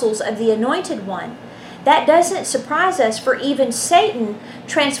apostles of the Anointed One. That doesn't surprise us, for even Satan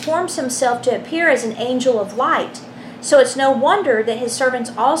transforms himself to appear as an angel of light. So it's no wonder that his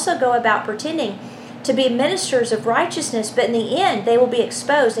servants also go about pretending to be ministers of righteousness, but in the end they will be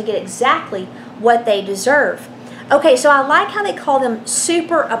exposed and get exactly what they deserve. Okay, so I like how they call them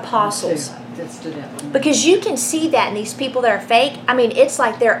super apostles. Because you can see that in these people that are fake. I mean, it's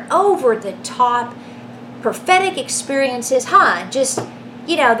like they're over the top prophetic experiences, just,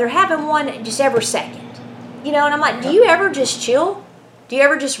 they're having one just every second. And I'm like, do you ever just chill? Do you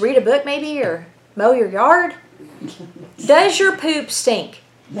ever just read a book maybe or mow your yard? Does your poop stink?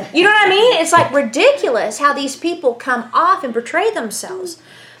 You know what I mean? It's like ridiculous how these people come off and portray themselves.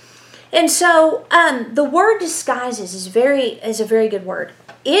 And so the word disguises is a very good word.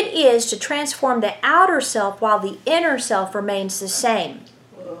 It is to transform the outer self while the inner self remains the same.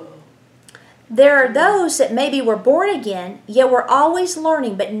 There are those that maybe were born again, yet were always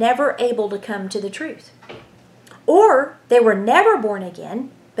learning but never able to come to the truth. Or they were never born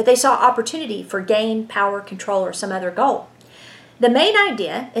again, but they saw opportunity for gain, power, control, or some other goal. The main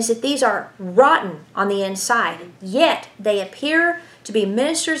idea is that these are rotten on the inside, yet they appear to be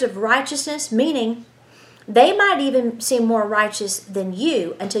ministers of righteousness, meaning they might even seem more righteous than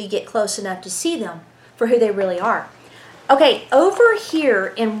you until you get close enough to see them for who they really are. Okay, over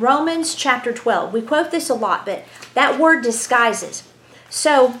here in Romans chapter 12, we quote this a lot, but that word disguises.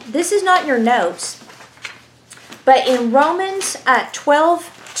 So this is not in your notes, but in Romans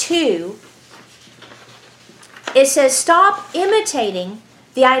 12:2, it says, stop imitating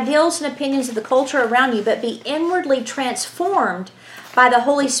the ideals and opinions of the culture around you, but be inwardly transformed by the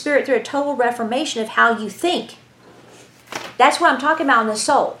Holy Spirit through a total reformation of how you think. That's what I'm talking about in the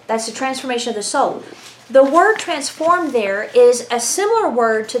soul. That's the transformation of the soul. The word transformed there is a similar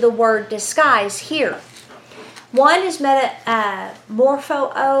word to the word disguise here. One is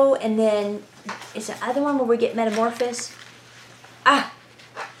morpho, and then is the other one where we get metamorphosis?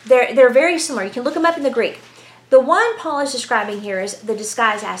 They're very similar. You can look them up in the Greek. The one Paul is describing here is the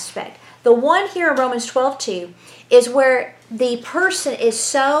disguise aspect. The one here in Romans 12:2 is where the person is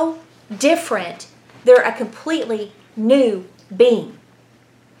so different, they're a completely new being.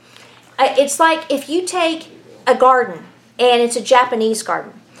 It's like if you take a garden, and it's a Japanese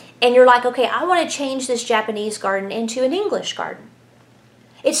garden, and you're like, okay, I want to change this Japanese garden into an English garden.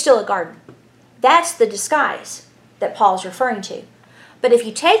 It's still a garden. That's the disguise that Paul's referring to. But if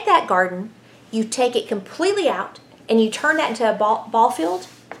you take that garden, you take it completely out, and you turn that into a ball field,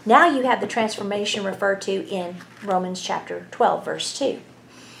 now you have the transformation referred to in Romans chapter 12, verse 2.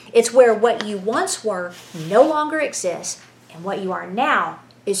 It's where what you once were no longer exists, and what you are now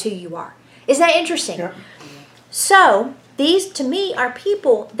is who you are. Isn't that interesting? Yeah. So, these to me are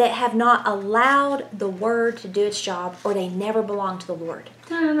people that have not allowed the word to do its job, or they never belong to the Lord.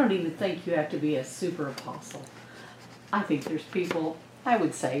 I don't even think you have to be a super apostle. I think there's people, I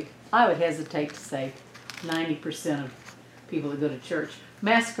would hesitate to say 90% of people that go to church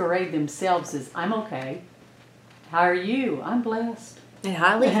masquerade themselves as, I'm okay. How are you? I'm blessed. And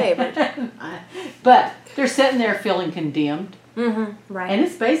highly favored. But they're sitting there feeling condemned. Mm-hmm, right. And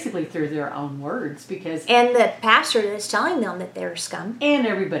it's basically through their own words because... And the pastor that's telling them that they're scum. And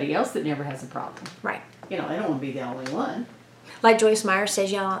everybody else that never has a problem. Right. They don't want to be the only one. Like Joyce Meyer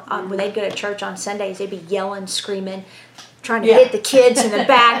says, when they'd go to church on Sundays, they'd be yelling, screaming, trying to hit the kids in the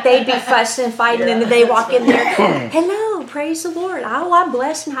back. They'd be fussing and fighting, and then they walk in there, hello, praise the Lord. Oh, I'm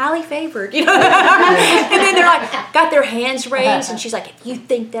blessed and highly favored. And then they're like, got their hands raised, and she's like, if you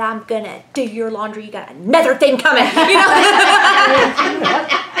think that I'm going to do your laundry, you got another thing coming. I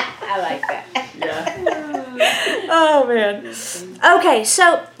like that. Yeah. Oh, man. Okay,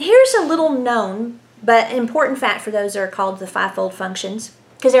 so here's a little known but important fact for those that are called the fivefold functions,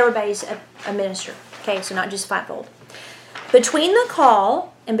 because everybody's a minister. Okay, so not just fivefold. Between the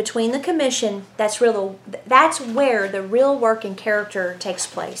call and between the commission, that's where the real work and character takes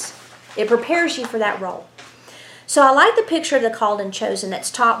place. It prepares you for that role. So I like the picture of the called and chosen that's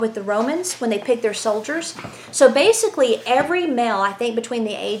taught with the Romans when they pick their soldiers. So basically every male, I think between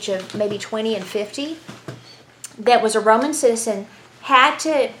the age of maybe 20 and 50, that was a Roman citizen,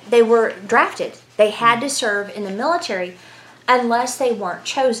 they were drafted. They had to serve in the military unless they weren't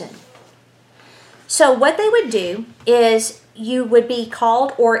chosen. So what they would do is you would be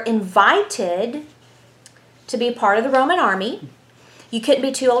called or invited to be part of the Roman army. You couldn't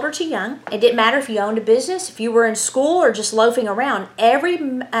be too old or too young. It didn't matter if you owned a business, if you were in school or just loafing around. Every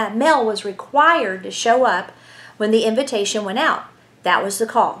male was required to show up when the invitation went out. That was the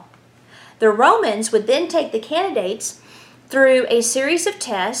call. The Romans would then take the candidates through a series of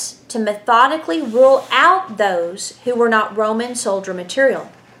tests to methodically rule out those who were not Roman soldier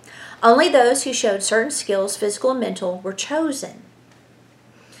material. Only those who showed certain skills, physical and mental, were chosen.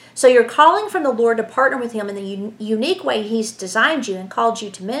 So your calling from the Lord to partner with Him in the unique way He's designed you and called you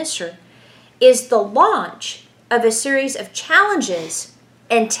to minister is the launch of a series of challenges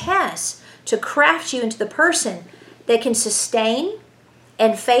and tests to craft you into the person that can sustain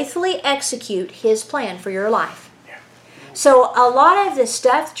and faithfully execute His plan for your life. So a lot of the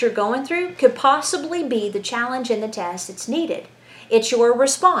stuff that you're going through could possibly be the challenge and the test that's needed. It's your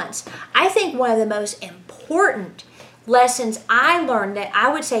response. I think one of the most important lessons I learned that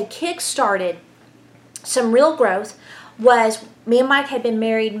I would say kick-started some real growth was me and Mike had been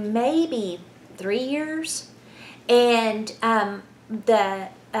married maybe 3 years, and I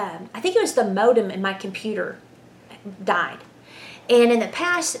think it was the modem in my computer died. And in the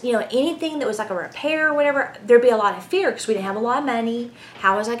past, anything that was like a repair or whatever, there'd be a lot of fear because we didn't have a lot of money.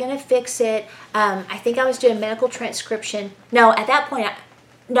 How was I going to fix it? I think I was doing medical transcription. No, at that point,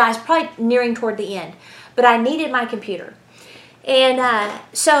 I was probably nearing toward the end. But I needed my computer. And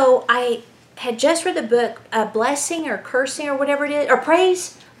so I had just read the book, Blessing or Cursing or whatever it is, or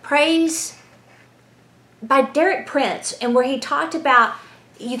Praise by Derek Prince, and where he talked about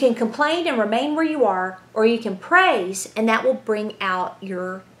you can complain and remain where you are, or you can praise, and that will bring out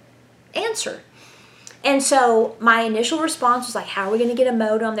your answer. And so my initial response was like, how are we going to get a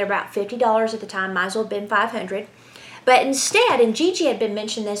modem? They're about $50 at the time. Might as well have been $500. But instead, and Gigi had been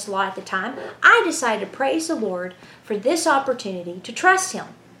mentioning this a lot at the time, I decided to praise the Lord for this opportunity to trust Him.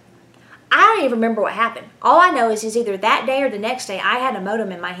 I don't even remember what happened. All I know is either that day or the next day, I had a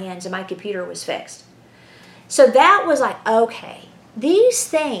modem in my hands and my computer was fixed. So that was like, okay, these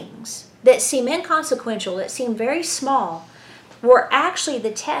things that seem inconsequential, that seem very small, were actually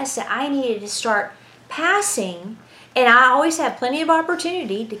the tests that I needed to start passing. And I always had plenty of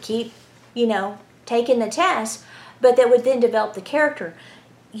opportunity to keep, taking the tests, but that would then develop the character.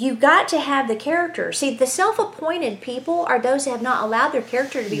 You got to have the character. See, the self-appointed people are those that have not allowed their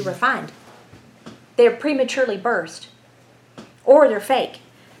character to be refined. They're prematurely birthed, or they're fake.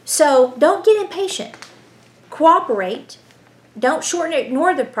 So don't get impatient. Cooperate. Don't shorten or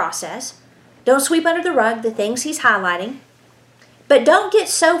ignore the process. Don't sweep under the rug the things He's highlighting. But don't get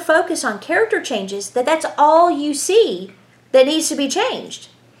so focused on character changes that that's all you see that needs to be changed.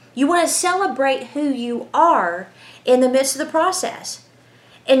 You want to celebrate who you are in the midst of the process.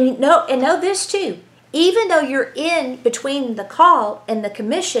 And know this too. Even though you're in between the call and the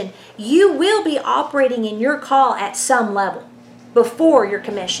commission, you will be operating in your call at some level before you're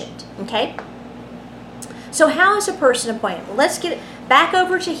commissioned. Okay? So how is a person appointed? Well, let's get back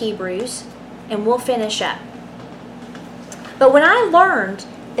over to Hebrews and we'll finish up. But when I learned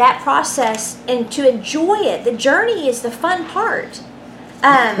that process and to enjoy it, the journey is the fun part.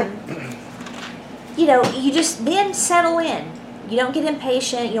 You just then settle in. You don't get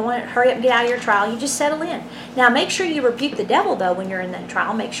impatient. You don't want to hurry up and get out of your trial. You just settle in. Now, make sure you rebuke the devil, though, when you're in that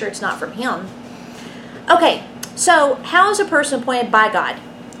trial. Make sure it's not from him. Okay, so how is a person appointed by God?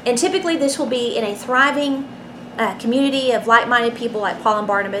 And typically this will be in a thriving community of like-minded people like Paul and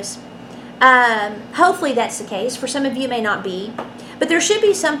Barnabas. Hopefully that's the case. For some of you, it may not be. But there should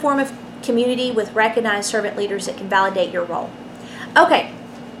be some form of community with recognized servant leaders that can validate your role. Okay,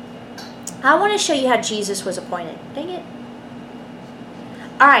 I want to show you how Jesus was appointed. Dang it.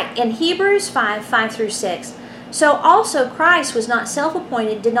 All right, in Hebrews 5:5-6. So also Christ was not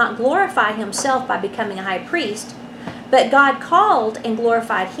self-appointed, did not glorify Himself by becoming a high priest, but God called and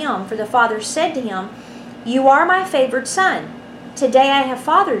glorified Him, for the Father said to Him, "You are my favored Son. Today I have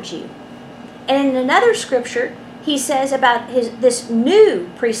fathered you." And in another scripture, He says about this new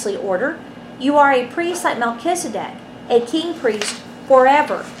priestly order, "You are a priest like Melchizedek, a king priest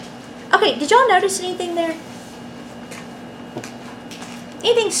forever." Okay, did y'all notice anything there?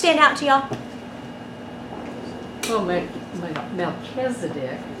 Anything stand out to y'all? Well,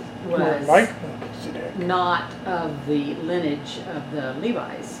 Melchizedek More was like Melchizedek. not of the lineage of the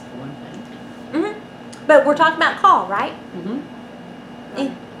Levites, for one thing. Mm-hmm. But we're talking about call, right? Mm-hmm.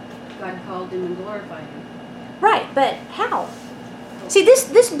 God called him and glorified him. Right, but how? See,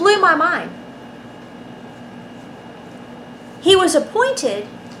 this blew my mind. He was appointed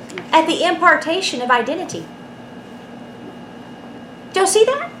at the impartation of identity. Do you see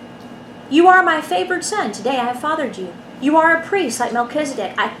that? "You are my favored Son. Today I have fathered you. You are a priest like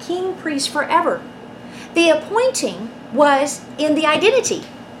Melchizedek, a king priest forever." The appointing was in the identity.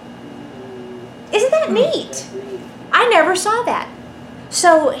 Isn't that neat? I never saw that.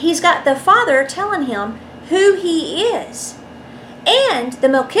 So he's got the Father telling him who he is. And the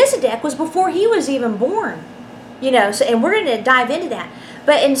Melchizedek was before he was even born. So, and we're going to dive into that.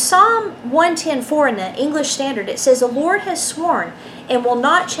 But in Psalm 110:4 in the English Standard, it says, "The Lord has sworn and will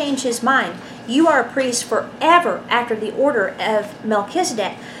not change his mind. You are a priest forever after the order of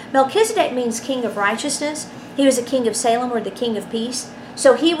Melchizedek." Melchizedek means king of righteousness. He was the king of Salem, or the king of peace.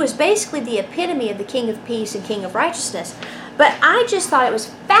 So he was basically the epitome of the king of peace and king of righteousness. But I just thought it was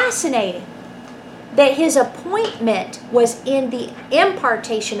fascinating that his appointment was in the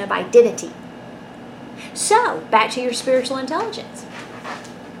impartation of identity. So, back to your spiritual intelligence.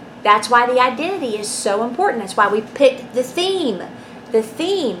 That's why the identity is so important. That's why we picked the theme. The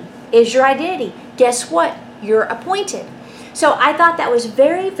theme is your identity. Guess what? You're appointed. So I thought that was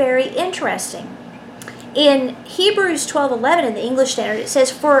very, very interesting. In Hebrews 12:11 in the English Standard, it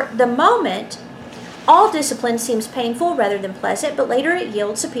says, "For the moment, all discipline seems painful rather than pleasant, but later it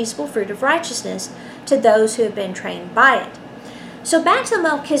yields a peaceable fruit of righteousness to those who have been trained by it." So back to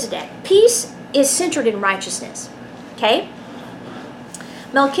Melchizedek. Peace is centered in righteousness. Okay?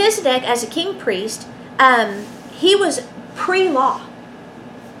 Melchizedek, as a king priest, he was pre-law.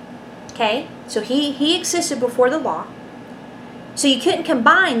 Okay? So he existed before the law. So you couldn't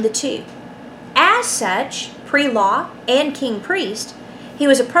combine the two. As such, pre-law and king priest, he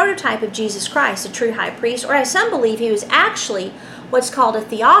was a prototype of Jesus Christ, a true high priest, or as some believe, he was actually what's called a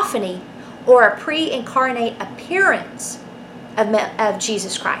theophany, or a pre-incarnate appearance of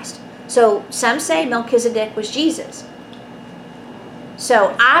Jesus Christ. So some say Melchizedek was Jesus.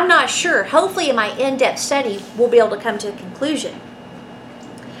 So I'm not sure. Hopefully in my in-depth study, we'll be able to come to a conclusion.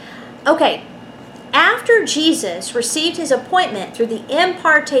 Okay, after Jesus received his appointment through the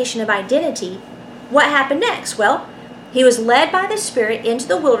impartation of identity, what happened next? Well, he was led by the Spirit into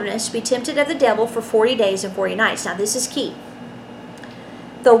the wilderness to be tempted of the devil for 40 days and 40 nights. Now this is key.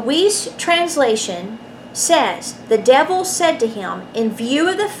 The Weiss translation says, "The devil said to him, in view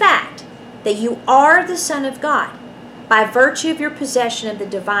of the fact that you are the Son of God, by virtue of your possession of the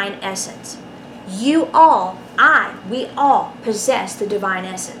divine essence." We all possess the divine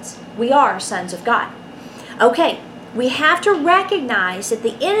essence. We are sons of God. Okay, we have to recognize that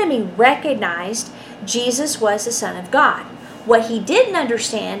the enemy recognized Jesus was the Son of God. What he didn't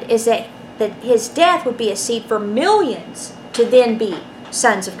understand is that his death would be a seed for millions to then be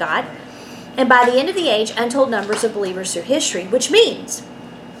sons of God. And by the end of the age, untold numbers of believers through history, which means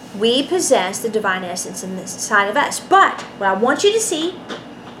we possess the divine essence inside of us. But what I want you to see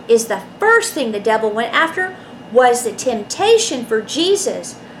is the first thing the devil went after was the temptation for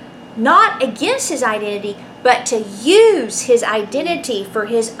Jesus, not against his identity, but to use his identity for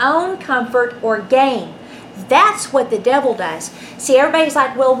his own comfort or gain. That's what the devil does. See, everybody's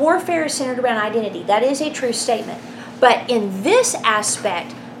like, well, warfare is centered around identity. That is a true statement. But in this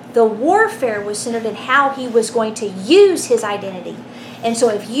aspect, the warfare was centered in how he was going to use his identity. And so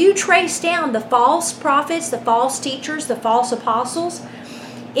if you trace down the false prophets, the false teachers, the false apostles,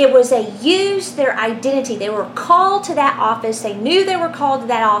 it was they used their identity. They were called to that office. They knew they were called to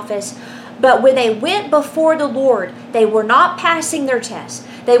that office. But when they went before the Lord, they were not passing their tests.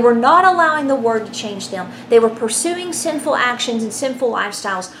 They were not allowing the Word to change them. They were pursuing sinful actions and sinful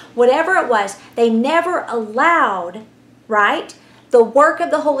lifestyles. Whatever it was, they never allowed, right, the work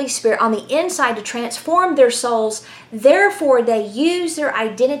of the Holy Spirit on the inside to transform their souls. Therefore, they used their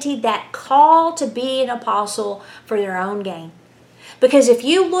identity, that call to be an apostle, for their own gain. Because if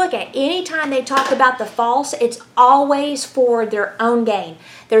you look at any time they talk about the false, it's always for their own gain.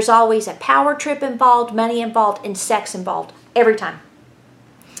 There's always a power trip involved, money involved, and sex involved. Every time.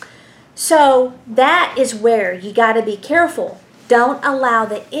 So that is where you got to be careful. Don't allow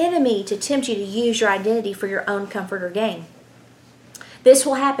the enemy to tempt you to use your identity for your own comfort or gain. This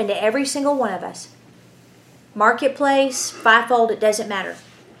will happen to every single one of us. Marketplace, fivefold, it doesn't matter.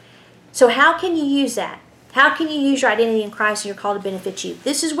 So how can you use that? How can you use your identity in Christ and your call to benefit you?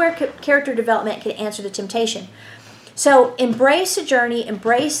 This is where character development can answer the temptation. So embrace the journey,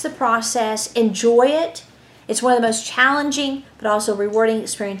 embrace the process, enjoy it. It's one of the most challenging but also rewarding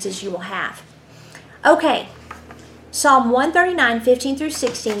experiences you will have. Okay, Psalm 139, 15 through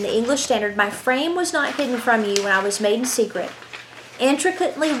 16, the English Standard. "My frame was not hidden from you when I was made in secret,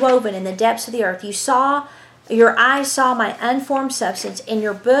 intricately woven in the depths of the earth. Your eyes saw my unformed substance. In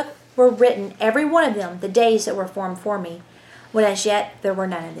your book were written, every one of them, the days that were formed for me, when as yet there were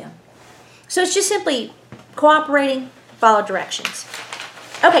none of them." So it's just simply cooperating, follow directions.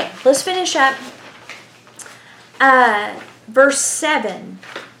 Okay, let's finish up. Verse 7.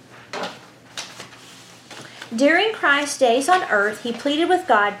 During Christ's days on earth, he pleaded with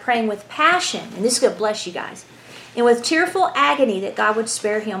God, praying with passion, and this is going to bless you guys, and with tearful agony that God would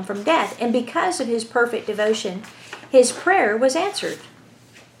spare him from death. And because of his perfect devotion, his prayer was answered.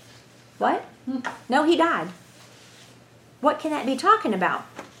 What? No, he died. What can that be talking about?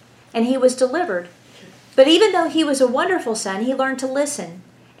 And he was delivered. But even though he was a wonderful son, he learned to listen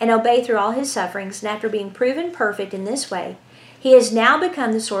and obey through all his sufferings. And after being proven perfect in this way, he has now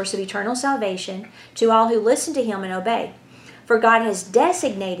become the source of eternal salvation to all who listen to him and obey. For God has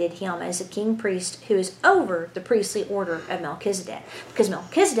designated him as a king priest who is over the priestly order of Melchizedek. Because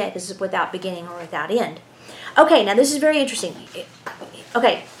Melchizedek is without beginning or without end. Okay, now this is very interesting.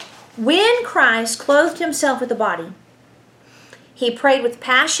 Okay, when Christ clothed himself with a body, he prayed with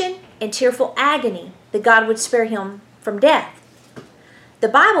passion and tearful agony that God would spare him from death. The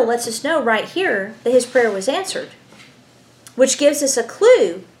Bible lets us know right here that his prayer was answered, which gives us a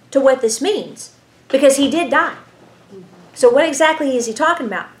clue to what this means, because he did die. So what exactly is he talking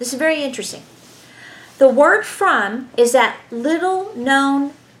about? This is very interesting. The word from is that little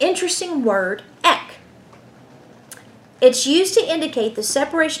known, interesting word, ek. It's used to indicate the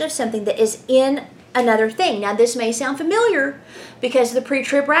separation of something that is in another thing. Now this may sound familiar because of the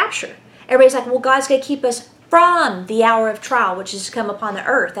pre-trib rapture. Everybody's like, well, God's going to keep us from the hour of trial, which has come upon the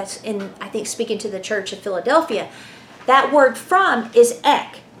earth. That's in, I think, speaking to the church of Philadelphia. That word from is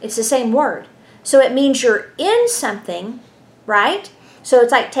ek. It's the same word. So it means you're in something, right? So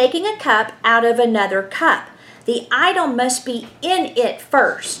it's like taking a cup out of another cup. The item must be in it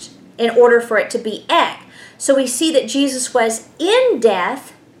first in order for it to be ek. So we see that Jesus was in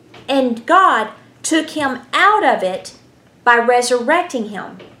death and God took him out of it by resurrecting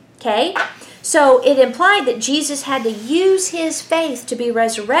him. Okay? So it implied that Jesus had to use his faith to be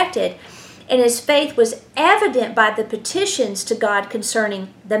resurrected, and his faith was evident by the petitions to God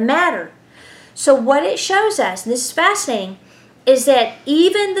concerning the matter. So what it shows us, and this is fascinating, is that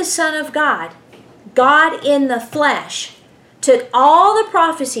even the Son of God, God in the flesh, took all the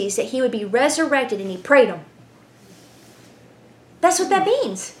prophecies that he would be resurrected and he prayed them. That's what that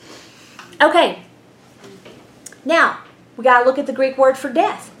means. Okay. Now, we got to look at the Greek word for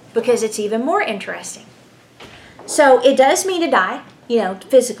death, because it's even more interesting. So it does mean to die,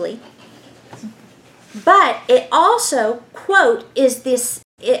 physically. But it also, quote,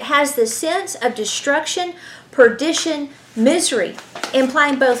 it has the sense of destruction, perdition, misery,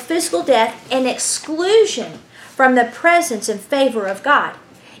 implying both physical death and exclusion from the presence and favor of God.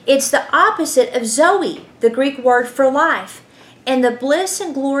 It's the opposite of Zoe, the Greek word for life, and the bliss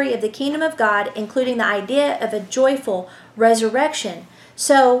and glory of the kingdom of God, including the idea of a joyful resurrection.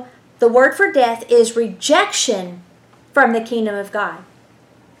 So the word for death is rejection from the kingdom of God.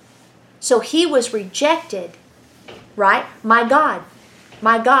 So he was rejected, right? My God,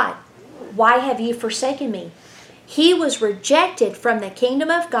 why have you forsaken me? He was rejected from the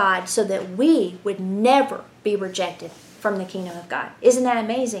kingdom of God so that we would never be rejected from the kingdom of God. Isn't that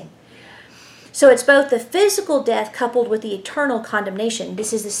amazing? So it's both the physical death coupled with the eternal condemnation.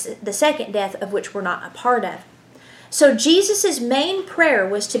 This is the second death of which we're not a part of. So Jesus' main prayer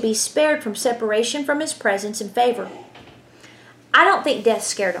was to be spared from separation from his presence and favor. I don't think death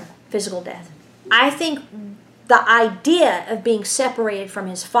scared him, physical death. I think the idea of being separated from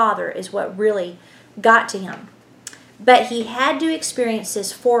his Father is what really got to him. But he had to experience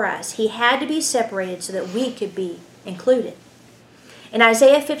this for us. He had to be separated so that we could be included. In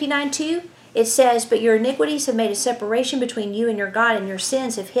Isaiah 59:2, it says, "But your iniquities have made a separation between you and your God, and your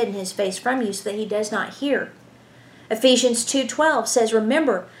sins have hidden his face from you so that he does not hear." Ephesians 2:12 says,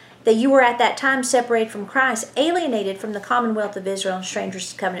 "Remember that you were at that time separated from Christ, alienated from the commonwealth of Israel and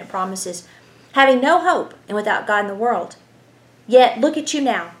strangers to covenant promises, having no hope and without God in the world. Yet look at you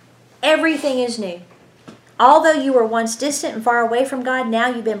now. Everything is new. Although you were once distant and far away from God, now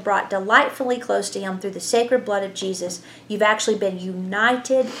you've been brought delightfully close to him through the sacred blood of Jesus. You've actually been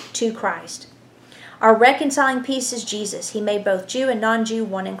united to Christ. Our reconciling peace is Jesus. He made both Jew and non-Jew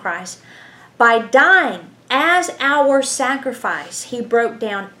one in Christ. By dying as our sacrifice, he broke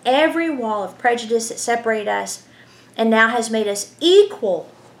down every wall of prejudice that separated us and now has made us equal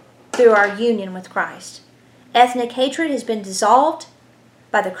through our union with Christ. Ethnic hatred has been dissolved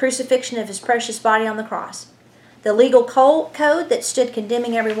by the crucifixion of his precious body on the cross. The legal code that stood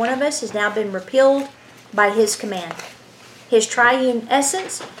condemning every one of us has now been repealed by his command. His triune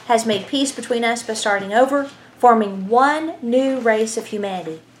essence has made peace between us by starting over, forming one new race of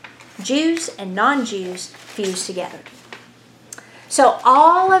humanity. Jews and non-Jews fused together. So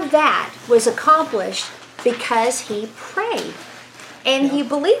all of that was accomplished because he prayed and he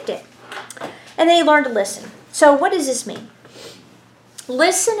believed it. And then he learned to listen. So what does this mean?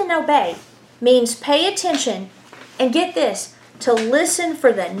 Listen and obey means pay attention and get this, to listen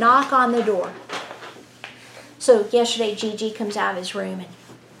for the knock on the door. So yesterday, Gigi comes out of his room and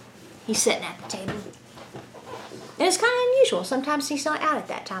he's sitting at the table. And it's kind of unusual. Sometimes he's not out at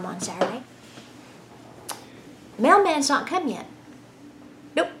that time on Saturday. Mailman's not come yet.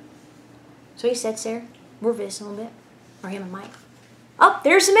 Nope. So he sits there. We're visiting a little bit. Or him and Mike. Oh,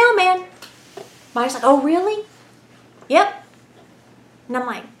 there's the mailman. Mike's like, oh, really? Yep. And I'm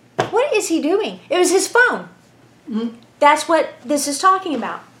like, what is he doing? It was his phone. Mm-hmm. That's what this is talking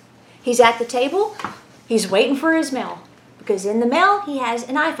about. He's at the table. He's waiting for his mail. Because in the mail, he has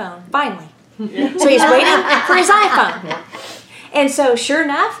an iPhone, finally. So he's waiting for his iPhone. And so, sure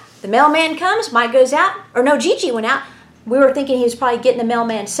enough, the mailman comes. Mike goes out. Or no, Gigi went out. We were thinking he was probably getting the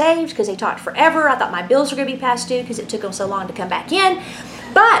mailman saved because they talked forever. I thought my bills were going to be past due because it took him so long to come back in.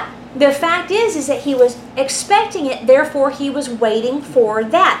 But the fact is that he was expecting it. Therefore, he was waiting for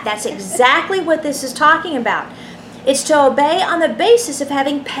that. That's exactly what this is talking about. It's to obey on the basis of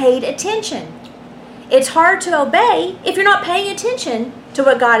having paid attention. It's hard to obey if you're not paying attention to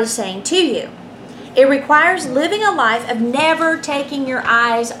what God is saying to you. It requires living a life of never taking your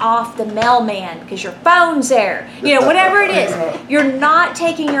eyes off the mailman because your phone's there. You know, whatever it is, you're not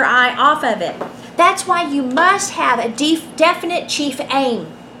taking your eye off of it. That's why you must have a definite chief aim.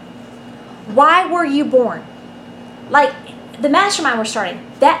 Why were you born? Like the mastermind we're starting,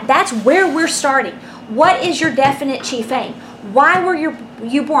 that's where we're starting. What is your definite chief aim? Why were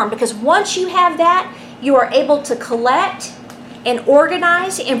you born? Because once you have that, you are able to collect and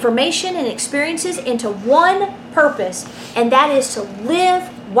organize information and experiences into one purpose, and that is to live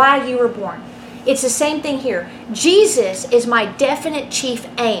why you were born. It's the same thing here. Jesus is my definite chief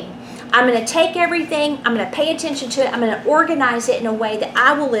aim. I'm going to take everything, I'm going to pay attention to it, I'm going to organize it in a way that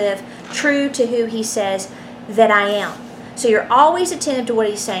I will live true to who he says that I am. So you're always attentive to what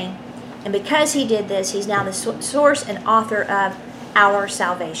he's saying, and because he did this, he's now the source and author of our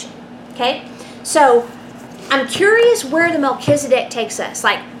salvation. Okay? So I'm curious where the Melchizedek takes us.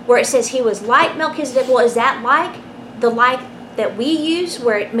 Like where it says he was like Melchizedek. Well, is that like the like that we use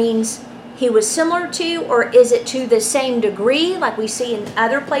where it means he was similar to, or is it to the same degree like we see in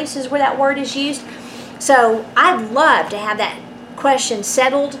other places where that word is used? So I'd love to have that question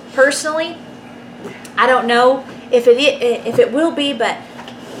settled personally. I don't know if it will be, but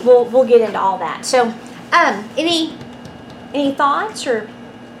we'll get into all that. So any thoughts or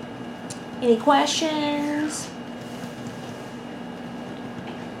any questions?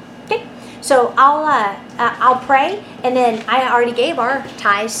 Okay, so I'll pray, and then I already gave our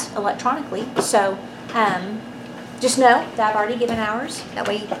tithes electronically. So just know that I've already given ours. That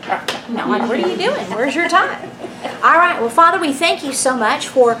way, you know, like, what are you doing? Where's your tithe? All right. Well, Father, we thank you so much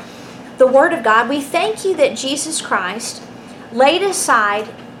for the Word of God. We thank you that Jesus Christ laid aside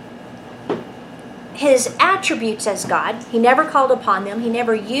his attributes as God. He never called upon them. He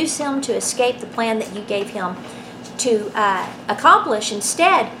never used them to escape the plan that you gave him to accomplish.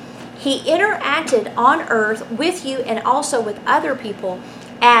 Instead, he interacted on earth with you and also with other people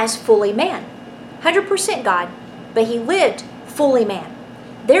as fully man. 100% God, but he lived fully man.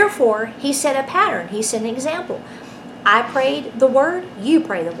 Therefore, he set a pattern. He set an example. I prayed the Word, you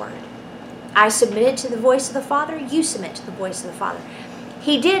pray the Word. I submitted to the voice of the Father, you submit to the voice of the Father.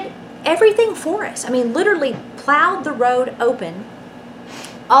 He did everything for us. I mean, literally plowed the road open.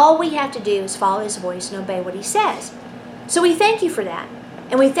 All we have to do is follow his voice and obey what he says. So we thank you for that.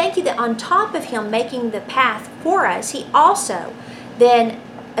 And we thank you that on top of him making the path for us, he also then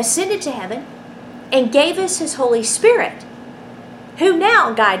ascended to heaven and gave us his Holy Spirit, who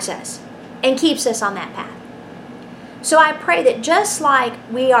now guides us and keeps us on that path. So I pray that just like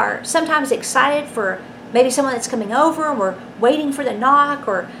we are sometimes excited for maybe someone that's coming over and we're waiting for the knock,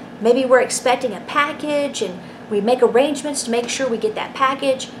 or maybe we're expecting a package and we make arrangements to make sure we get that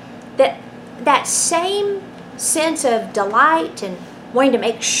package, that same sense of delight and wanting to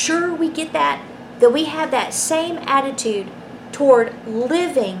make sure we get that we have that same attitude toward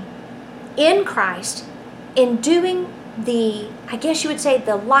living in Christ, in doing the, I guess you would say,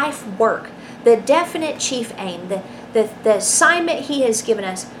 the life work, the definite chief aim, the assignment he has given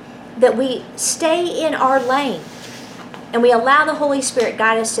us, that we stay in our lane and we allow the Holy Spirit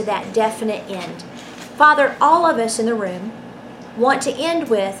guide us to that definite end. Father, all of us in the room want to end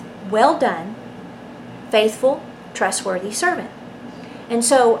with, well done, faithful, trustworthy servant. And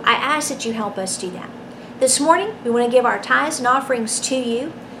so I ask that you help us do that. This morning, we want to give our tithes and offerings to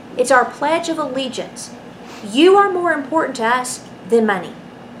you. It's our pledge of allegiance. You are more important to us than money.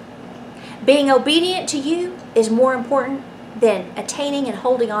 Being obedient to you is more important than attaining and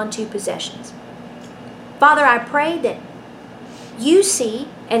holding on to possessions. Father, I pray that you see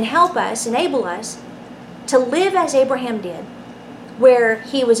and help us, enable us to live as Abraham did, where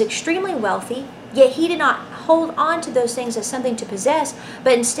he was extremely wealthy, yet he did not hold on to those things as something to possess,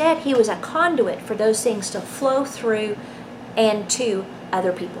 but instead he was a conduit for those things to flow through and to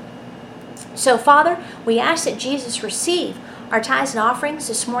other people. So, Father, we ask that Jesus receive our tithes and offerings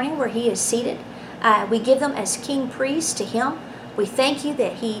this morning where he is seated. We give them as king priest to him. We thank you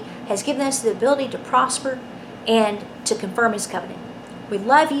that he has given us the ability to prosper and to confirm his covenant. We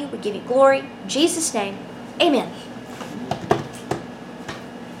love you. We give you glory. In Jesus' name, amen.